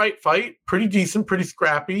right fight. Pretty decent, pretty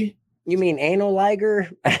scrappy. You mean anal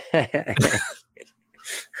liger? Yeah,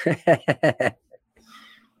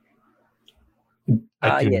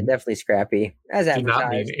 definitely scrappy. As advertised. Do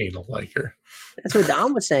not mean anal liker. That's what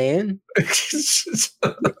Dom was saying.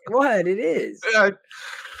 What? It is. I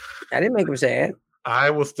didn't make him say it.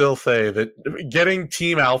 I will still say that getting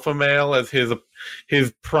Team Alpha Male as his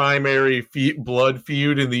primary blood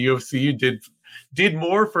feud in the UFC did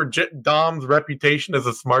more for Dom's reputation as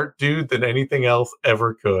a smart dude than anything else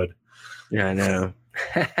ever could. Yeah, I know.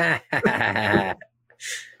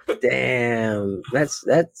 Damn, that's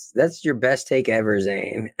your best take ever,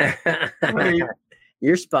 Zane.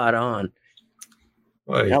 You're spot on.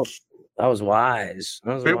 Like, That was wise.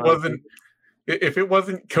 That was If it wise. wasn't, if it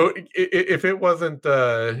wasn't Cody, if it wasn't,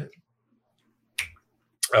 Cody.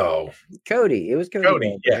 It was Cody.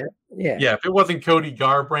 Cody, Garbrandt. Yeah. If it wasn't Cody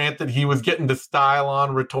Garbrandt that he was getting to style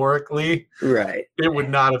on rhetorically, Right. it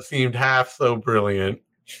would not have seemed half so brilliant.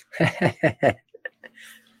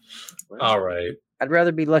 All right. I'd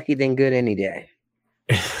rather be lucky than good any day.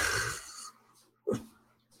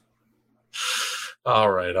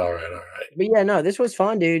 All right. But yeah, no, this was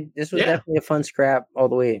fun, dude. This was definitely a fun scrap all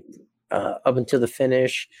the way up until the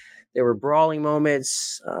finish. There were brawling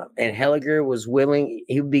moments, and Helliger was willing.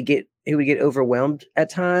 He would get overwhelmed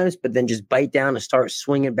at times, but then just bite down and start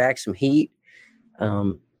swinging back some heat.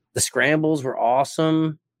 The scrambles were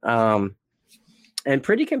awesome and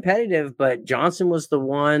pretty competitive, but Johnson was the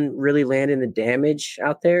one really landing the damage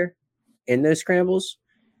out there in those scrambles.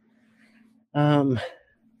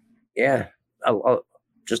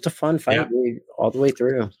 Just a fun fight, dude, all the way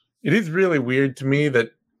through. It is really weird to me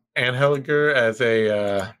that Anheliger as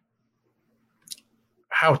a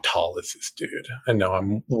how tall is this dude? I know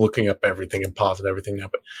I'm looking up everything and pausing everything now,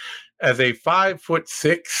 but as a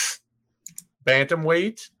 5'6"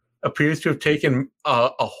 bantamweight, appears to have taken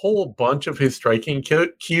a whole bunch of his striking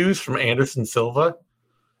cues from Anderson Silva.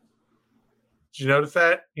 Did you notice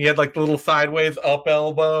that? He had like the little sideways up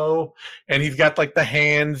elbow, and he's got like the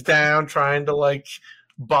hands down trying to like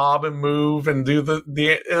bob and move and do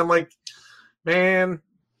the and I'm like, man,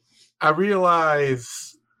 I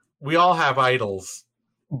realize we all have idols,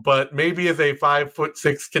 but maybe as a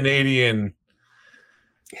 5'6" Canadian,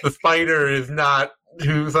 the Spider is not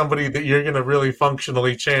somebody that you're going to really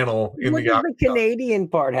functionally channel in what the does the Canadian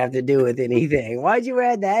part have to do with anything? Why'd you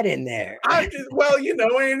add that in there?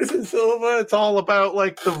 Anderson Silva, it's all about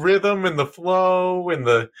like the rhythm and the flow and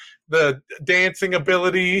the dancing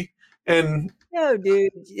ability. And no, dude,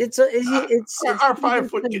 it's our 5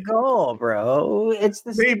 foot the goal, bro. It's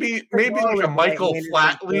the maybe like a Michael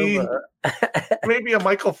Flatley, maybe a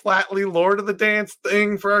Michael Flatley Lord of the Dance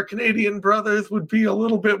thing for our Canadian brothers would be a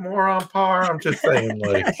little bit more on par. I'm just saying,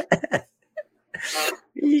 like.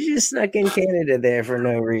 You just snuck in Canada there for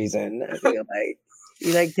no reason. I feel like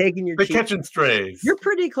you like taking your catching strays. You're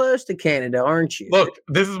pretty close to Canada, aren't you? Look,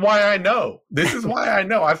 this is why I know.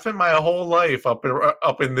 I've spent my whole life up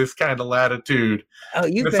in this kind of latitude. Oh,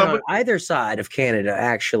 you've been on either side of Canada,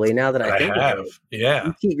 actually. Now that I think have, of it,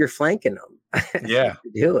 yeah, you're flanking them. Yeah,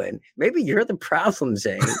 you're doing. Maybe you're the problem,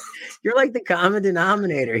 Zane. You're like the common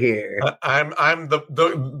denominator here. I'm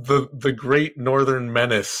the great northern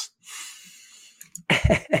menace.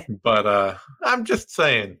 But I'm just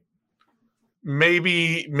saying.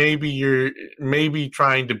 Maybe you're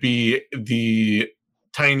trying to be the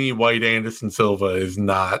tiny white Anderson Silva is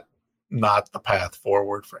not the path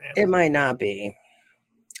forward for him. It might not be,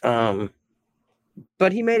 but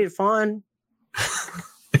he made it fun.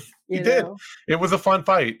 He did. It was a fun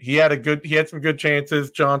fight. He had some good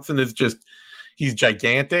chances. Johnson is he's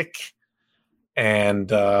gigantic,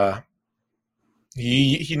 and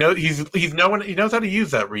he knows how to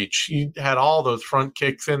use that reach. He had all those front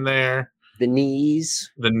kicks in there. The knees,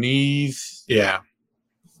 yeah.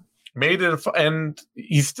 Made it, and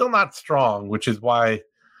he's still not strong, which is why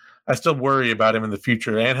I still worry about him in the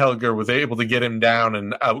future. Anheliger was able to get him down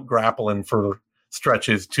and out grapple him for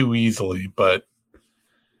stretches too easily, but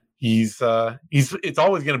it's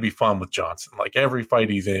always going to be fun with Johnson. Like every fight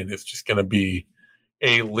he's in is just going to be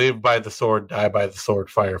a live by the sword, die by the sword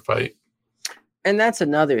firefight. And that's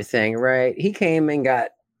another thing, right? He came and got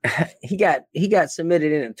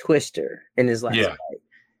submitted in a twister in his last fight.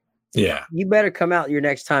 Yeah. You better come out your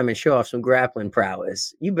next time and show off some grappling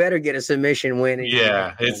prowess. You better get a submission win.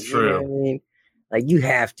 Yeah, it's true. You know what I mean? Like you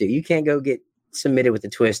have to. You can't go get submitted with a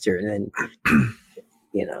twister and then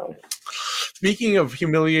Speaking of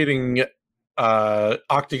humiliating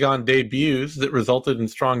octagon debuts that resulted in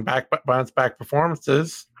strong bounce back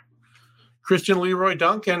performances, Christian Leroy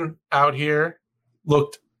Duncan out here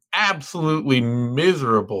looked absolutely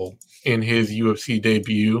miserable in his UFC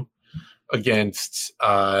debut against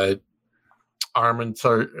Petrosian.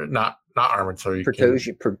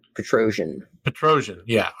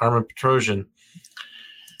 Yeah, Armin Petrosian.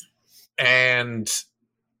 And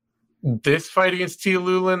this fight against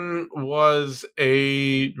Tialulin was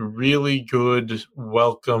a really good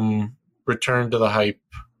welcome return to the hype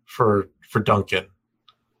for Duncan.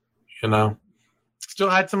 Still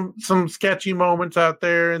had some sketchy moments out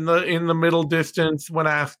there in the middle distance when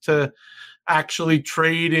asked to actually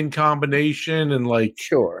trade in combination and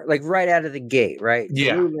sure, right out of the gate, right?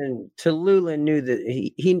 Yeah. Tialulin knew that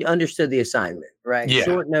he understood the assignment, right? Yeah.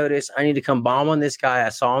 Short notice. I need to come bomb on this guy. I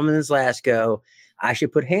saw him in his last go. I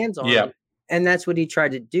should put hands on him And that's what he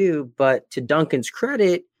tried to do. But to Duncan's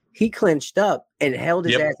credit, he clinched up and held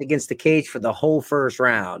his ass against the cage for the whole first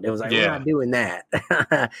round. It was like, we're not doing that.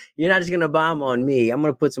 You're not just going to bomb on me. I'm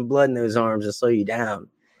going to put some blood in those arms and slow you down.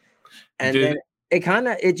 And then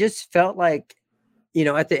it just felt like,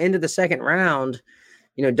 at the end of the second round,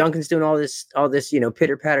 Duncan's doing all this,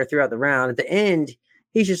 pitter patter throughout the round. At the end,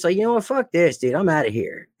 he's just like, you know what, fuck this, dude. I'm out of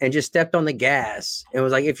here. And just stepped on the gas and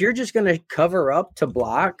was like, if you're just going to cover up to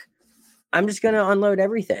block, I'm just going to unload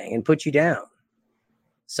everything and put you down.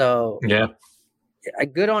 So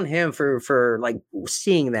good on him for like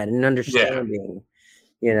seeing that and understanding.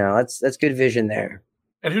 That's good vision there.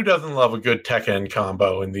 And who doesn't love a good tech end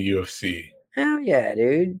combo in the UFC? Hell yeah,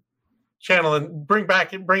 dude. Channeling, bringing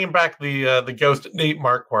back the ghost Nate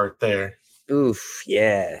Marquardt there. Oof,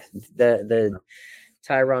 yeah. The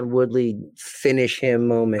Tyron Woodley finish him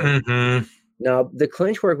moment. Mm-hmm. No, the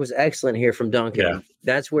clinch work was excellent here from Duncan. Yeah.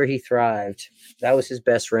 That's where he thrived. That was his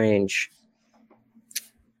best range.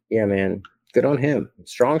 Yeah, man. Good on him.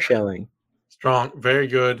 Strong showing. Strong. Very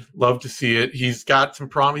good. Love to see it. He's got some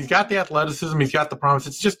promise. He's got the athleticism. He's got the promise.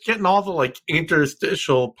 It's just getting all the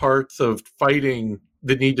interstitial parts of fighting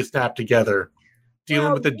that need to snap together.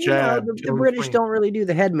 Dealing with the jab. The British don't really do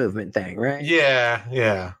the head movement thing, right? Yeah,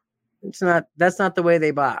 yeah. That's not the way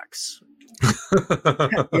they box. You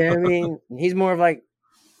know what I mean? He's more of like,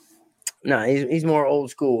 he's more old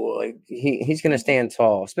school. Like he's going to stand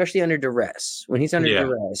tall, especially under duress. When he's under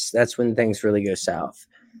duress, that's when things really go south.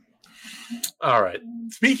 All right.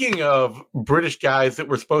 Speaking of British guys that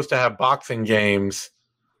were supposed to have boxing games,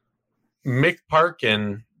 Mick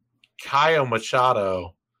Parkin, Caio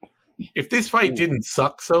Machado. If this fight didn't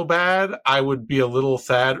suck so bad, I would be a little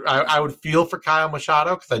sad. I would feel for Caio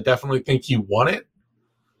Machado because I definitely think he won it.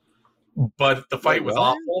 But the fight was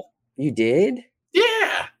awful. You did?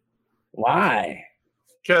 Yeah. Why?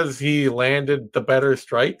 Because he landed the better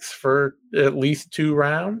strikes for at least 2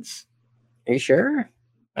 rounds. Are you sure?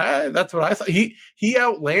 That's what I thought. He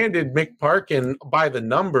outlanded Mick Parkin by the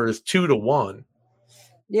numbers 2-1.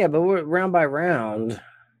 Yeah, but we're round by round.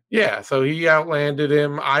 Yeah, so he outlanded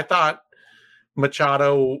him. I thought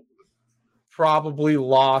Machado probably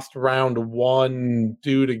lost round 1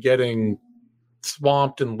 due to getting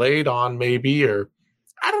swamped and laid on, maybe, or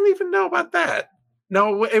I don't even know about that.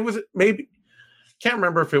 No, it was maybe. Can't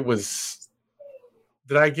remember if it was.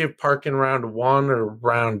 Did I give Parkin round 1 or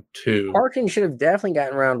round 2? Parkin should have definitely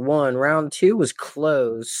gotten round 1. Round 2 was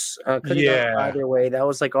close. Could have gone either way. That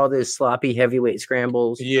was like all those sloppy heavyweight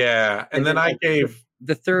scrambles. Yeah, and then I gave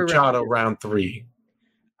the third Machado round 3.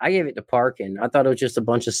 I gave it to Parkin. I thought it was just a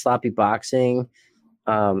bunch of sloppy boxing.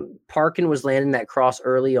 Parkin was landing that cross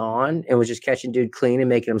early on and was just catching dude clean and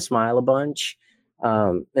making him smile a bunch.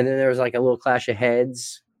 And then there was like a little clash of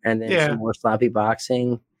heads and then some more sloppy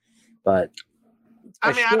boxing. But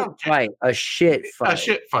a shit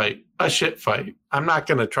fight. I'm not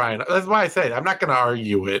going to try and that's why I say I'm not going to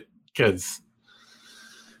argue it because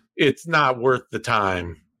it's not worth the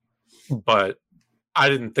time. But I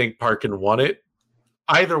didn't think Parkin won it.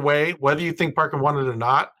 Either way, whether you think Parkin won it or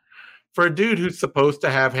not, for a dude who's supposed to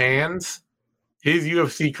have hands, his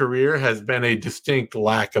UFC career has been a distinct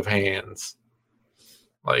lack of hands.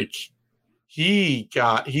 Like he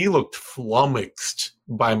looked flummoxed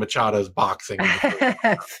by Machado's boxing.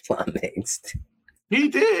 Flummoxed. He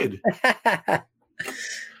did.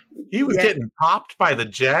 He was getting popped by the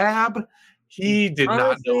jab. He did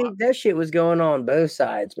not know. That shit was going on both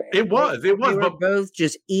sides, man. It was. They were both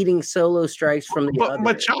just eating solo strikes from the other. But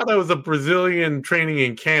Machado is a Brazilian training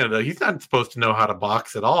in Canada. He's not supposed to know how to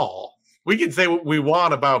box at all. We can say what we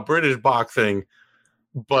want about British boxing,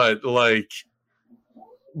 but like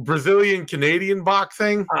Brazilian Canadian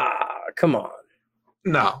boxing? Come on.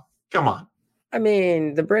 No, come on. I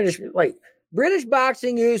mean, the British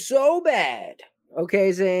boxing is so bad.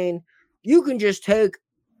 Okay, Zane, you can just take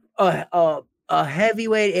a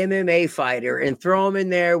heavyweight MMA fighter and throw him in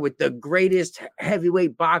there with the greatest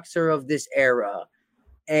heavyweight boxer of this era,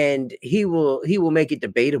 and he will make it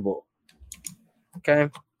debatable. Okay,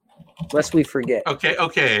 lest we forget.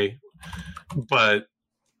 Okay, but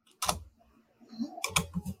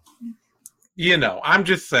I'm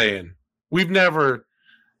just saying we've never.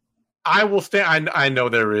 I will stand. I know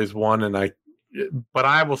there is one, but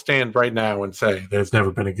I will stand right now and say there's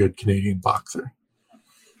never been a good Canadian boxer.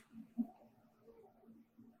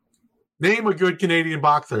 Name a good Canadian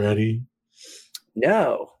boxer, Eddie.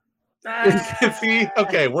 No. See?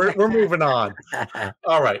 Okay, we're moving on.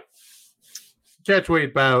 All right.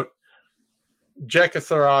 Catchweight bout.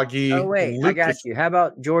 Jekasaragi. Oh, wait. I got you. How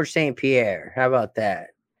about George St. Pierre? How about that?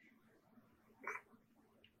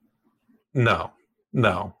 No.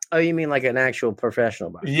 Oh, you mean like an actual professional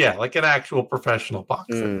boxer? Yeah, like an actual professional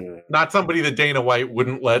boxer. Not somebody that Dana White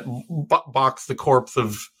wouldn't let box the corpse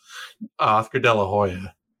of Oscar De La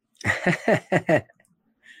Hoya.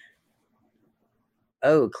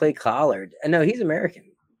 Oh, Clay Collard. No, he's American,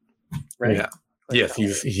 right? Yeah. Clay Yes,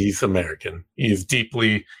 Collard. he's American. He is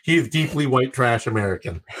deeply white trash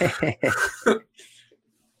American.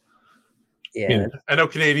 Yeah. You know, I know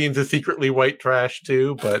Canadians are secretly white trash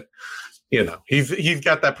too, but you know, he's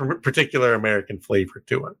got that particular American flavor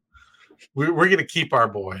to him. We're gonna keep our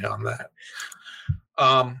boy on that.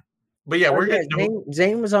 But yeah, we're gonna.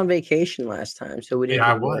 Zane was on vacation last time, so we didn't.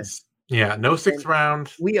 Yeah, I was. Yeah, no sixth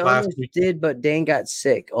round. We almost did, but Dane got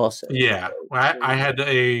sick also. Yeah, I had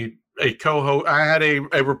a co-host. I had a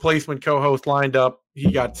replacement co-host lined up.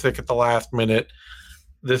 He got sick at the last minute.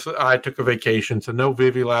 I took a vacation, so no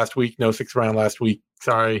Vivi last week, no sixth round last week.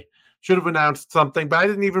 Sorry, should have announced something, but I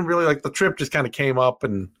didn't even really like the trip. Just kind of came up,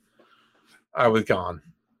 and I was gone.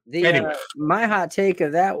 Anyway, my hot take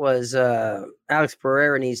of that was Alex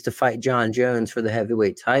Pereira needs to fight John Jones for the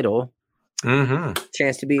heavyweight title. Mm-hmm.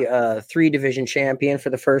 Chance to be a 3-division champion for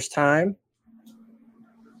the first time,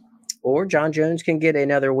 or John Jones can get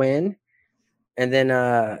another win, and then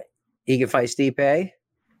he can fight Stipe.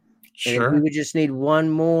 Sure. And we would just need one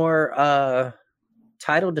more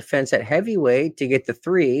title defense at heavyweight to get the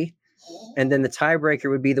 3, and then the tiebreaker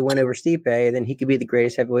would be the win over Stipe, and then he could be the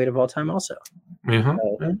greatest heavyweight of all time also. Mm-hmm.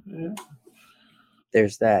 So,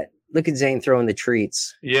 there's that. Look at Zane throwing the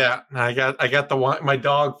treats. Yeah, I got the one. My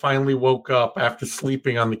dog finally woke up after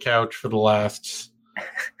sleeping on the couch for the last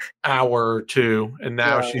hour or two, and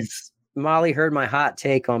now she's. Molly heard my hot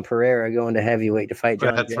take on Pereira going to heavyweight to fight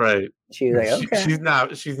John. That's right. She was like, okay.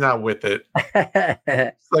 She's not with it.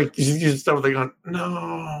 Like she's just over there going,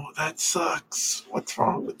 no, that sucks. What's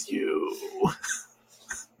wrong with you?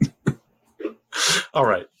 All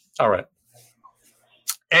right.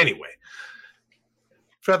 Anyway,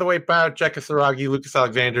 featherweight bout, Jeka Saragi, Lucas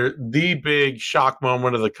Alexander, the big shock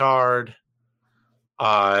moment of the card.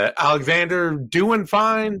 Alexander doing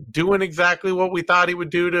fine, doing exactly what we thought he would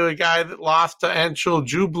do to a guy that lost to Anshul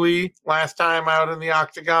Jubli last time out in the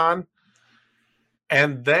octagon.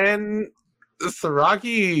 And then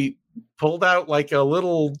Saragi pulled out like a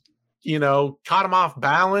little, caught him off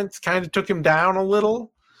balance, kind of took him down a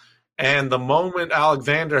little. And the moment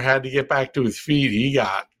Alexander had to get back to his feet, he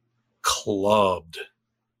got clubbed.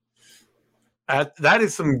 That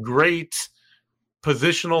is some great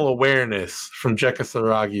positional awareness from Jeka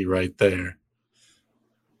Saragi right there.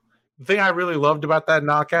 The thing I really loved about that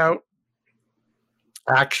knockout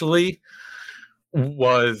actually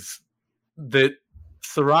was that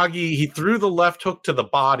Saragi, he threw the left hook to the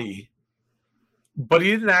body, but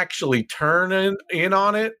he didn't actually turn in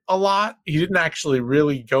on it a lot. He didn't actually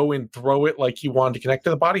really go and throw it like he wanted to connect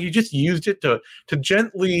to the body. He just used it to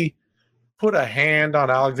gently put a hand on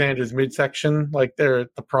Alexander's midsection, like they're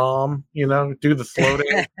at the prom, do the slow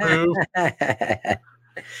dance move,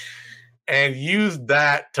 and used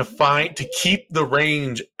that to keep the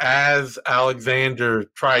range as Alexander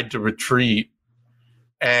tried to retreat,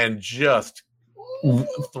 and just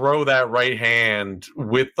throw that right hand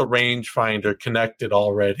with the rangefinder connected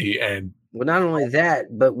already. And well, not only that,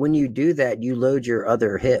 but when you do that, you load your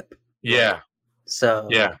other hip. Yeah. So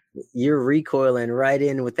you're recoiling right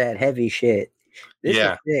in with that heavy shit. This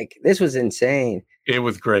was sick. This was insane. It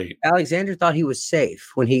was great. Alexander thought he was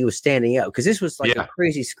safe when he was standing up because this was like a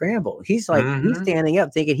crazy scramble. He's like he's standing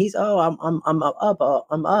up thinking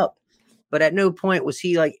I'm up. But at no point was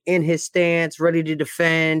he like in his stance, ready to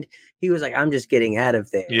defend. He was like, I'm just getting out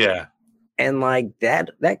of there. Yeah. And like that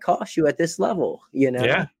costs you at this level,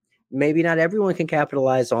 Yeah. Maybe not everyone can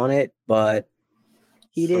capitalize on it, but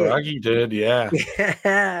he did. Saragi did, yeah.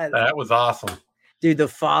 That was awesome. Dude, the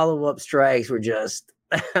follow-up strikes were just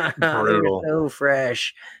brutal. They were so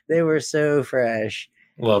fresh. They were so fresh.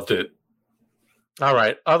 Loved it. All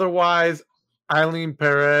right. Otherwise, Eileen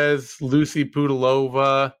Perez, Lucy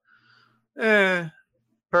Pudilova.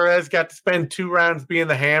 Perez got to spend 2 rounds being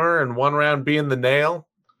the hammer and 1 round being the nail.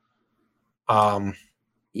 Sucks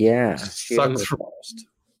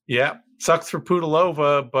for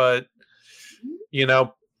Pudilova, but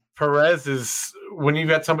Perez is, when you've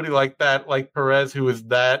got somebody like that, like Perez, who is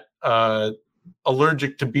that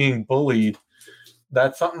allergic to being bullied,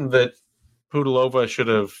 that's something that Pudilova should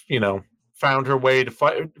have, found her way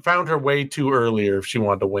to earlier if she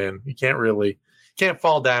wanted to win. You can't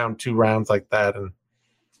fall down 2 rounds like that and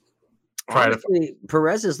try to.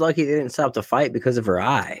 Perez is lucky they didn't stop the fight because of her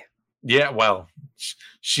eye. Yeah, well,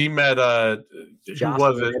 she met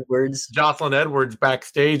Jocelyn Edwards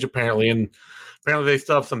backstage apparently, and apparently they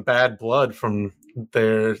still have some bad blood from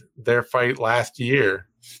their fight last year.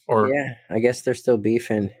 Or yeah, I guess they're still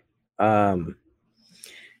beefing. Yeah,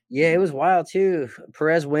 it was wild too.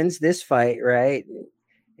 Perez wins this fight, right?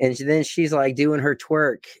 And then she's like doing her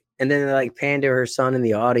twerk, and then they like pan to her son in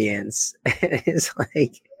the audience. It's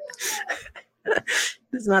like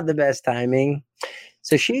it's not the best timing.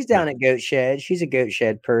 So she's down at Goat Shed. She's a Goat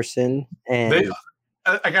Shed person, and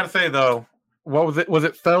I gotta say though, what was it? Was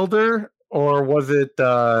it Felder or was it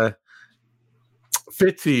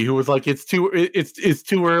Fitzy who was like, it's too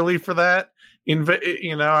early for that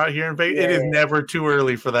out here in Vegas. Yeah. It is never too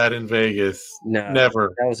early for that in Vegas. no,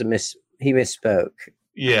 Never. that was he misspoke.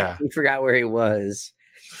 Yeah. He forgot where he was.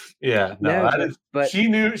 Yeah. No, but she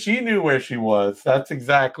knew where she was. That's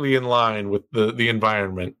exactly in line with the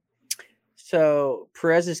environment. So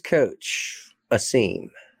Perez's coach, Asim,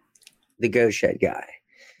 the Goat Shed guy.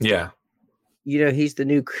 Yeah. He's the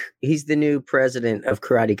new president of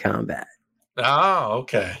Karate Combat. Oh,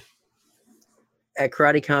 okay. At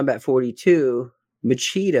Karate Combat 42,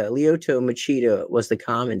 Lyoto Machida was the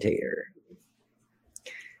commentator.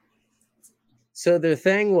 So the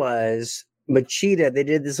thing was, Machida, they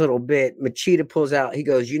did this little bit. Machida pulls out, he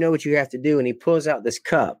goes, you know what you have to do? And he pulls out this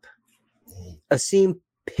cup. Asim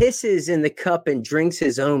pisses in the cup and drinks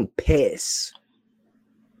his own piss.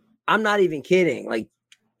 I'm not even kidding. Like,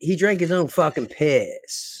 he drank his own fucking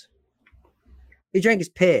piss. He drank his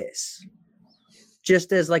piss.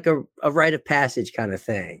 Just as like a rite of passage kind of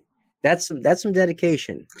thing. That's some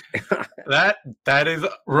dedication. That is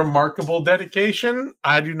remarkable dedication.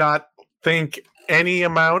 I do not think any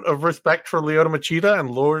amount of respect for Lyoto Machida,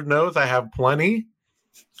 and Lord knows I have plenty,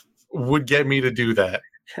 would get me to do that.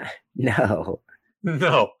 No.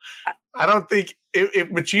 I don't think if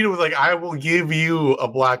Machida was like, I will give you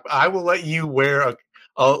I will let you wear a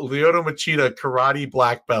Lyoto Machida karate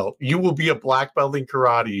black belt. You will be a black belt in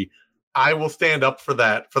karate. I will stand up for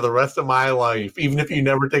that for the rest of my life, even if you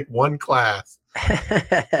never take one class.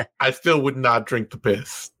 I still would not drink the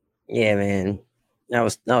piss. Yeah, man,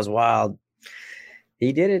 that was wild.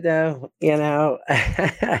 He did it though,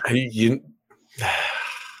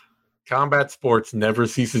 Combat sports never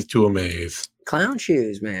ceases to amaze. Clown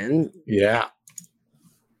shoes, man. Yeah.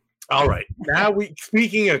 All right. Now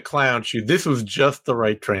speaking of clown shoe, this was just the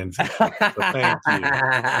right transition. So thank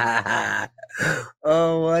you.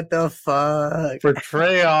 Oh, what the fuck? For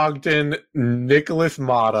Trey Ogden, Nicholas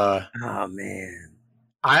Mata. Oh man.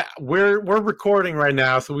 We're recording right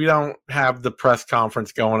now, so we don't have the press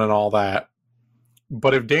conference going and all that.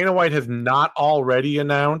 But if Dana White has not already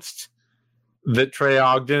announced that Trey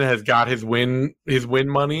Ogden has got his win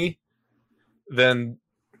money, then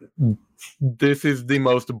this is the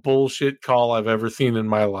most bullshit call I've ever seen in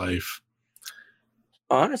my life.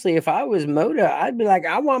 Honestly, if I was Moda, I'd be like,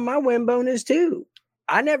 I want my win bonus too.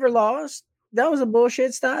 I never lost. That was a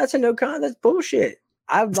bullshit style. That's a no con. That's bullshit.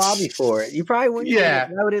 I've lobbied for it. You probably wouldn't. Yeah,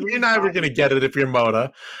 you're never going to get it if you're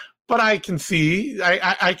Moda. But I can see,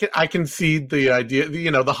 I can see the idea.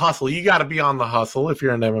 The hustle. You got to be on the hustle if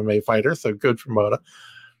you're an MMA fighter. So good for Moda.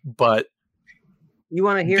 But you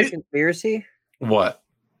want to hear a conspiracy? What?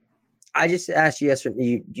 I just asked you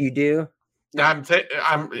yesterday. You do? I'm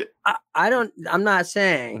not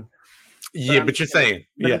saying. Yeah, but you're saying.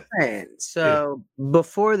 Yeah. I'm saying. So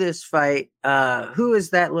before this fight, who is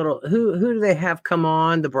that little? Who do they have come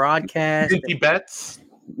on the broadcast?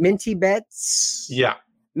 Minty Betts. Yeah.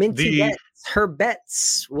 Minty Betts. Her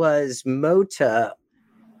bets was Mota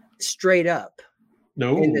straight up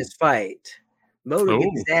in this fight. Mota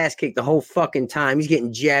gets his ass kicked the whole fucking time. He's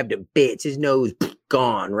getting jabbed to bits. His nose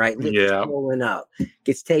gone, right? Lips rolling up.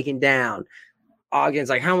 Gets taken down. Ogden's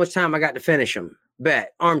like, how much time I got to finish him?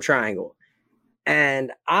 Bet. Arm triangle.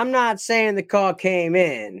 And I'm not saying the call came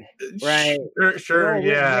in, right? Sure,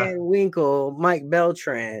 yeah. Winkle, Mike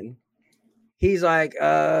Beltran. He's like,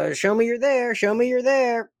 show me you're there. Show me you're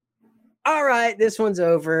there. All right, this one's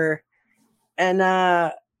over. And,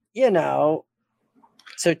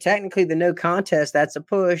 so technically the no contest, that's a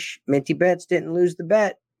push. Minty Betts didn't lose the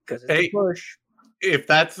bet because it's a push. If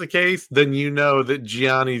that's the case, then you know that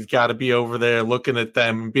Gianni's got to be over there looking at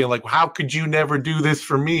them and being like, how could you never do this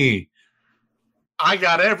for me? I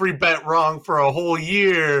got every bet wrong for a whole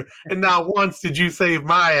year, and not once did you save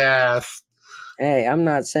my ass. Hey, I'm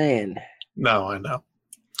not saying. No, I know.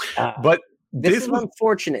 But this is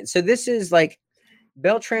unfortunate. So this is like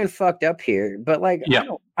Beltran fucked up here, but like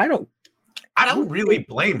I don't really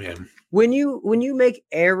blame him. When you make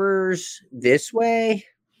errors this way,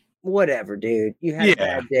 whatever, dude. You had a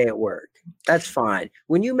bad day at work. That's fine.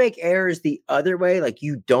 When you make errors the other way, like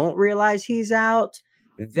you don't realize he's out,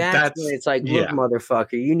 that's when it's like, look,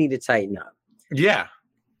 motherfucker, you need to tighten up. Yeah.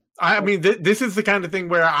 I mean, this is the kind of thing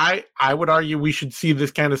where I would argue we should see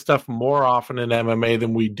this kind of stuff more often in MMA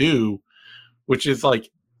than we do, which is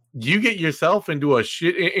like you get yourself into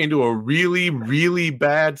a really, really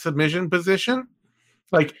bad submission position.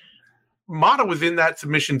 Like Mata was in that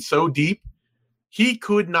submission so deep, he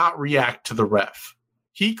could not react to the ref.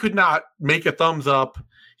 He could not make a thumbs up.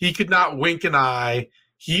 He could not wink an eye.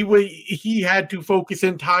 He had to focus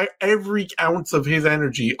every ounce of his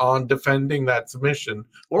energy on defending that submission,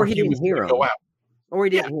 or he didn't hear him. Go out. Or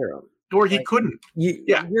he didn't hear him. Or he couldn't.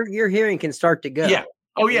 Your hearing can start to go. Yeah.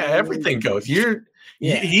 Oh yeah, everything goes.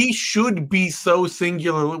 He should be so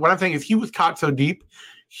singularly. What I'm saying is, he was caught so deep.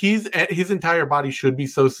 His entire body should be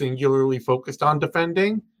so singularly focused on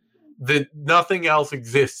defending that nothing else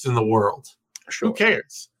exists in the world. Sure. Who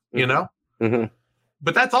cares? Mm-hmm. You know. Mm-hmm.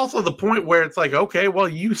 But that's also the point where it's like, okay, well,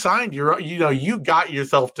 you signed you got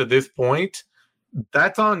yourself to this point.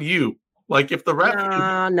 That's on you. Like if the ref,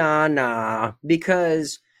 nah,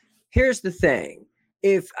 because here's the thing: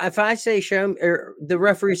 if I say show me, or the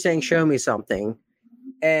referee saying show me something,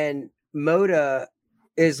 and Moda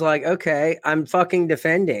is like, okay, I'm fucking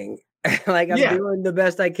defending, like I'm doing the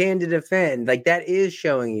best I can to defend, like that is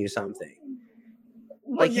showing you something.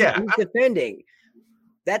 Well, like he's defending.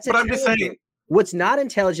 That's but I'm just saying. What's not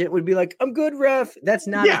intelligent would be like, I'm good, ref. That's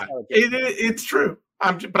not intelligent. It's true.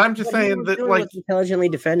 I'm just saying that, like, intelligently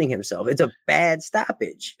defending himself. It's a bad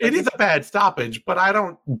stoppage. It is a bad stoppage, but I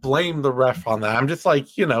don't blame the ref on that. I'm just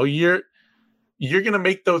like, you're going to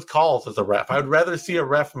make those calls as a ref. I would rather see a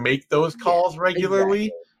ref make those calls regularly.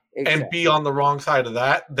 Exactly. And be on the wrong side of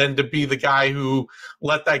that than to be the guy who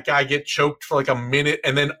let that guy get choked for like a minute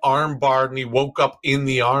and then arm barred and he woke up in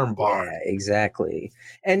the arm bar. Yeah, exactly.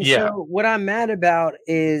 And so what I'm mad about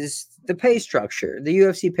is the pay structure, the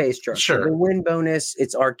UFC pay structure, sure. The win bonus.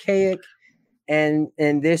 It's archaic, and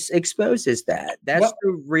this exposes that. That's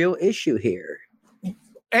the real issue here.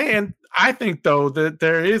 And I think, though, that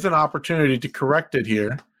there is an opportunity to correct it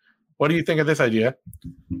here. What do you think of this idea?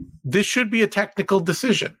 This should be a technical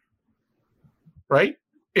decision, right?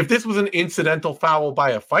 If this was an incidental foul by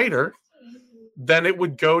a fighter, then it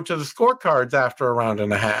would go to the scorecards after a round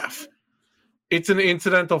and a half. It's an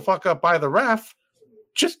incidental fuck up by the ref.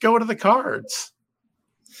 Just go to the cards.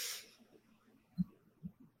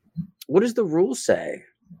 What does the rule say?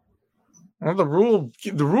 Well, the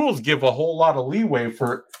rules give a whole lot of leeway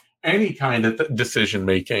for any kind of decision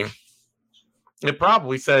making. It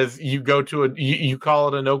probably says you go to you call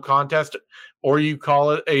it a no contest, or you call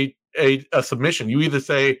it a submission. You either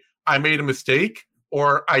say I made a mistake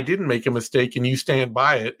or I didn't make a mistake, and you stand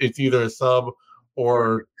by it. It's either a sub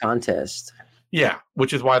or contest. Yeah,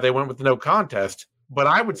 which is why they went with the no contest. But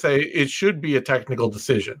I would say it should be a technical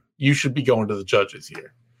decision. You should be going to the judges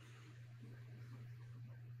here.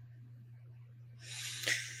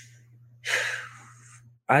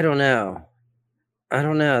 I don't know.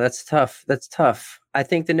 That's tough. I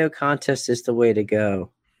think the no contest is the way to go.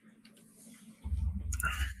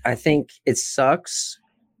 I think it sucks,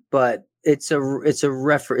 but it's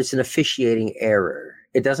an officiating error.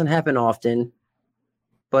 It doesn't happen often,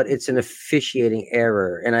 but it's an officiating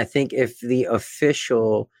error. And I think if the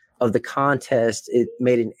official of the contest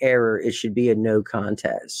made an error, it should be a no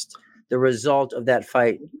contest. The result of that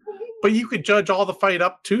fight. But you could judge all the fight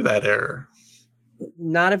up to that error.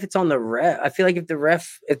 Not if it's on the ref. I feel like if the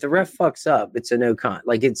ref fucks up, it's a no con.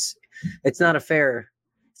 Like it's not a fair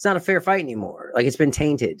fight anymore. Like it's been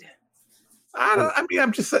tainted.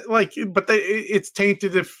 I'm just like, but it's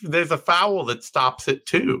tainted if there's a foul that stops it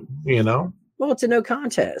too. Well, it's a no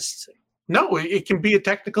contest. No, it can be a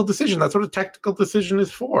technical decision. That's what a technical decision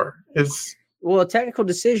is for. Well, a technical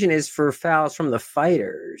decision is for fouls from the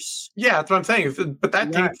fighters. Yeah, that's what I'm saying. But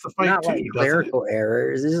that taints the fight not too. Like clerical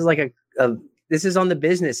errors. This is like this is on the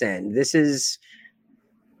business end.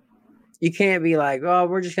 You can't be like, oh,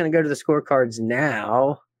 we're just going to go to the scorecards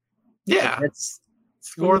now. Yeah. That's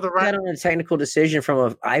score the right on a technical decision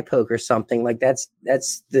from an eye poke or something. Like that's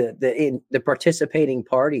the participating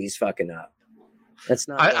parties fucking up. That's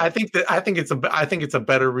not. I think it's a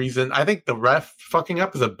better reason. I think the ref fucking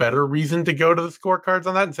up is a better reason to go to the scorecards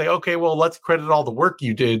on that and say, okay, well, let's credit all the work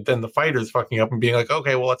you did than the fighters fucking up and being like,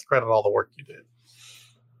 okay, well, let's credit all the work you did.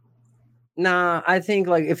 Nah, I think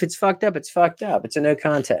like if it's fucked up, it's fucked up. It's a no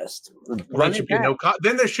contest. Then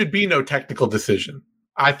there should be no technical decision.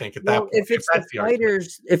 I think at that point.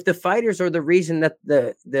 If the fighters are the reason that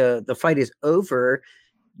the fight is over,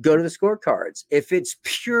 go to the scorecards. If it's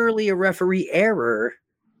purely a referee error,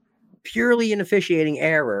 purely an officiating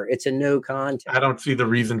error, it's a no contest. I don't see the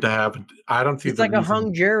reason to have. I don't see. It's like a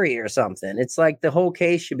hung jury or something. It's like the whole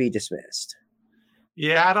case should be dismissed.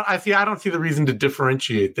 Yeah, I don't see the reason to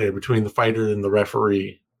differentiate there between the fighter and the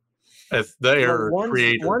referee as their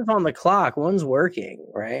creator. One's on the clock, one's working,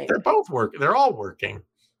 right? They're both working. They're all working.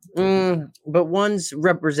 But one's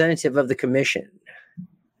representative of the commission.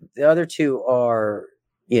 The other two are,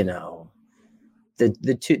 the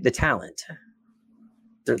talent.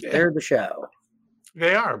 They're the show.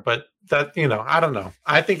 They are, but that, I don't know.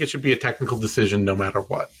 I think it should be a technical decision no matter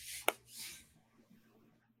what.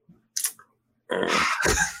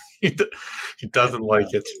 He doesn't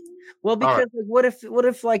like it. Well, because what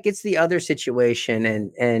if like it's the other situation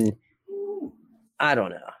and I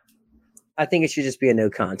don't know. I think it should just be a no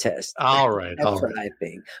contest. All right. That's what I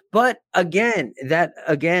think. But again,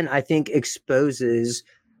 I think exposes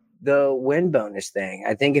the win bonus thing.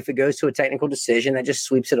 I think if it goes to a technical decision, that just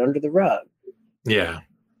sweeps it under the rug. Yeah.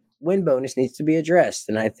 Win bonus needs to be addressed.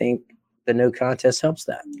 And I think the no contest helps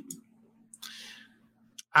that.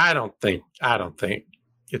 I don't think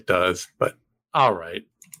it does, but all right.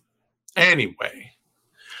 Anyway,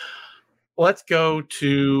 let's go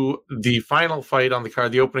to the final fight on the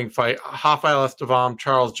card, the opening fight, Rafael Estevam,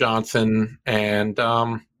 Charles Johnson, and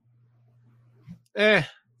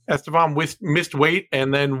Estevam missed weight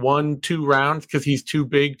and then won 2 rounds because he's too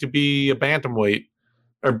big to be a bantamweight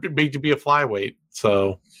or big to be a flyweight.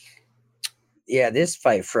 So, yeah, this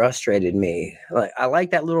fight frustrated me. I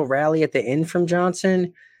like that little rally at the end from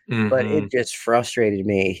Johnson, but it just frustrated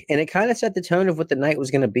me. And it kind of set the tone of what the night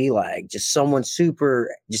was going to be like. Just someone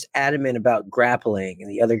super just adamant about grappling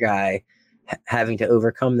and the other guy having to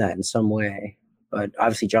overcome that in some way. But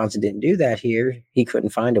obviously Johnson didn't do that here. He couldn't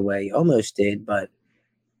find a way. He almost did, but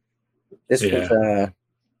this was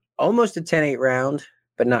almost a 10-8 round,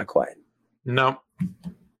 but not quite. No,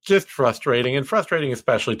 just frustrating. And frustrating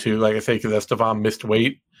especially, too, like I say, because Estevam missed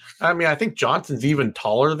weight. I mean, I think Johnson's even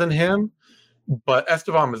taller than him, but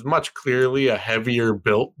Estevam is much clearly a heavier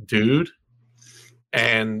built dude.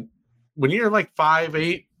 And when you're like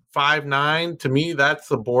 5'8", 5'9", to me, that's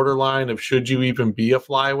the borderline of should you even be a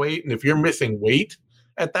flyweight. And if you're missing weight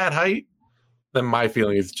at that height, then my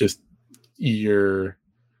feeling is just you're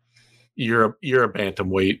a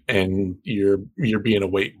bantamweight and you're being a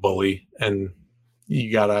weight bully, and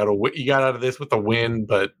you got out of this with a win,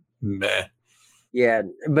 but meh. Yeah,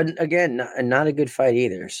 but again, not a good fight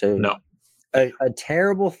either. So no. A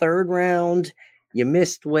terrible third round, you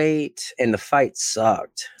missed weight, and the fight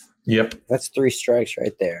sucked. Yep. That's 3 strikes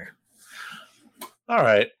right there. All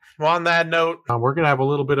right. Well, on that note, we're going to have a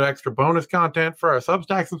little bit of extra bonus content for our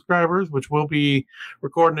Substack subscribers, which we'll be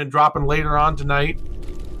recording and dropping later on tonight.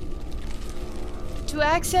 To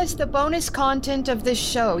access the bonus content of this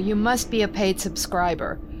show, you must be a paid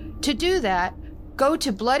subscriber. To do that, go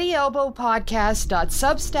to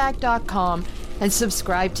bloodyelbowpodcast.substack.com and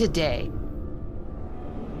subscribe today.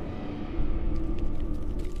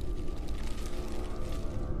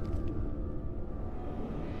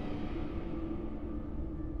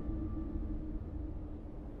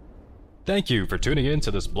 Thank you for tuning in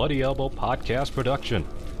to this Bloody Elbow podcast production.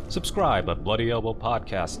 Subscribe at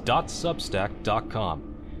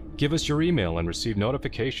bloodyelbowpodcast.substack.com. Give us your email and receive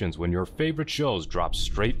notifications when your favorite shows drop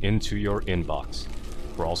straight into your inbox.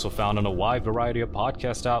 We're also found on a wide variety of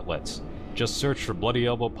podcast outlets. Just search for Bloody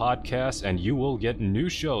Elbow Podcast and you will get new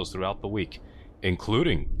shows throughout the week,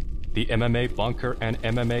 including the MMA Bunker and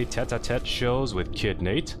MMA Tete-a-Tete shows with Kid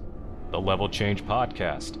Nate, the Level Change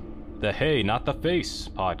Podcast, the Hey Not the Face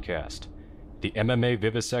Podcast, the MMA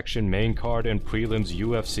Vivisection main card and prelims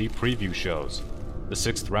UFC preview shows, the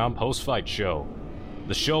 6th Round Post-Fight Show,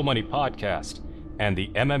 the Show Money Podcast, and the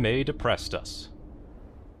MMA Depressed Us.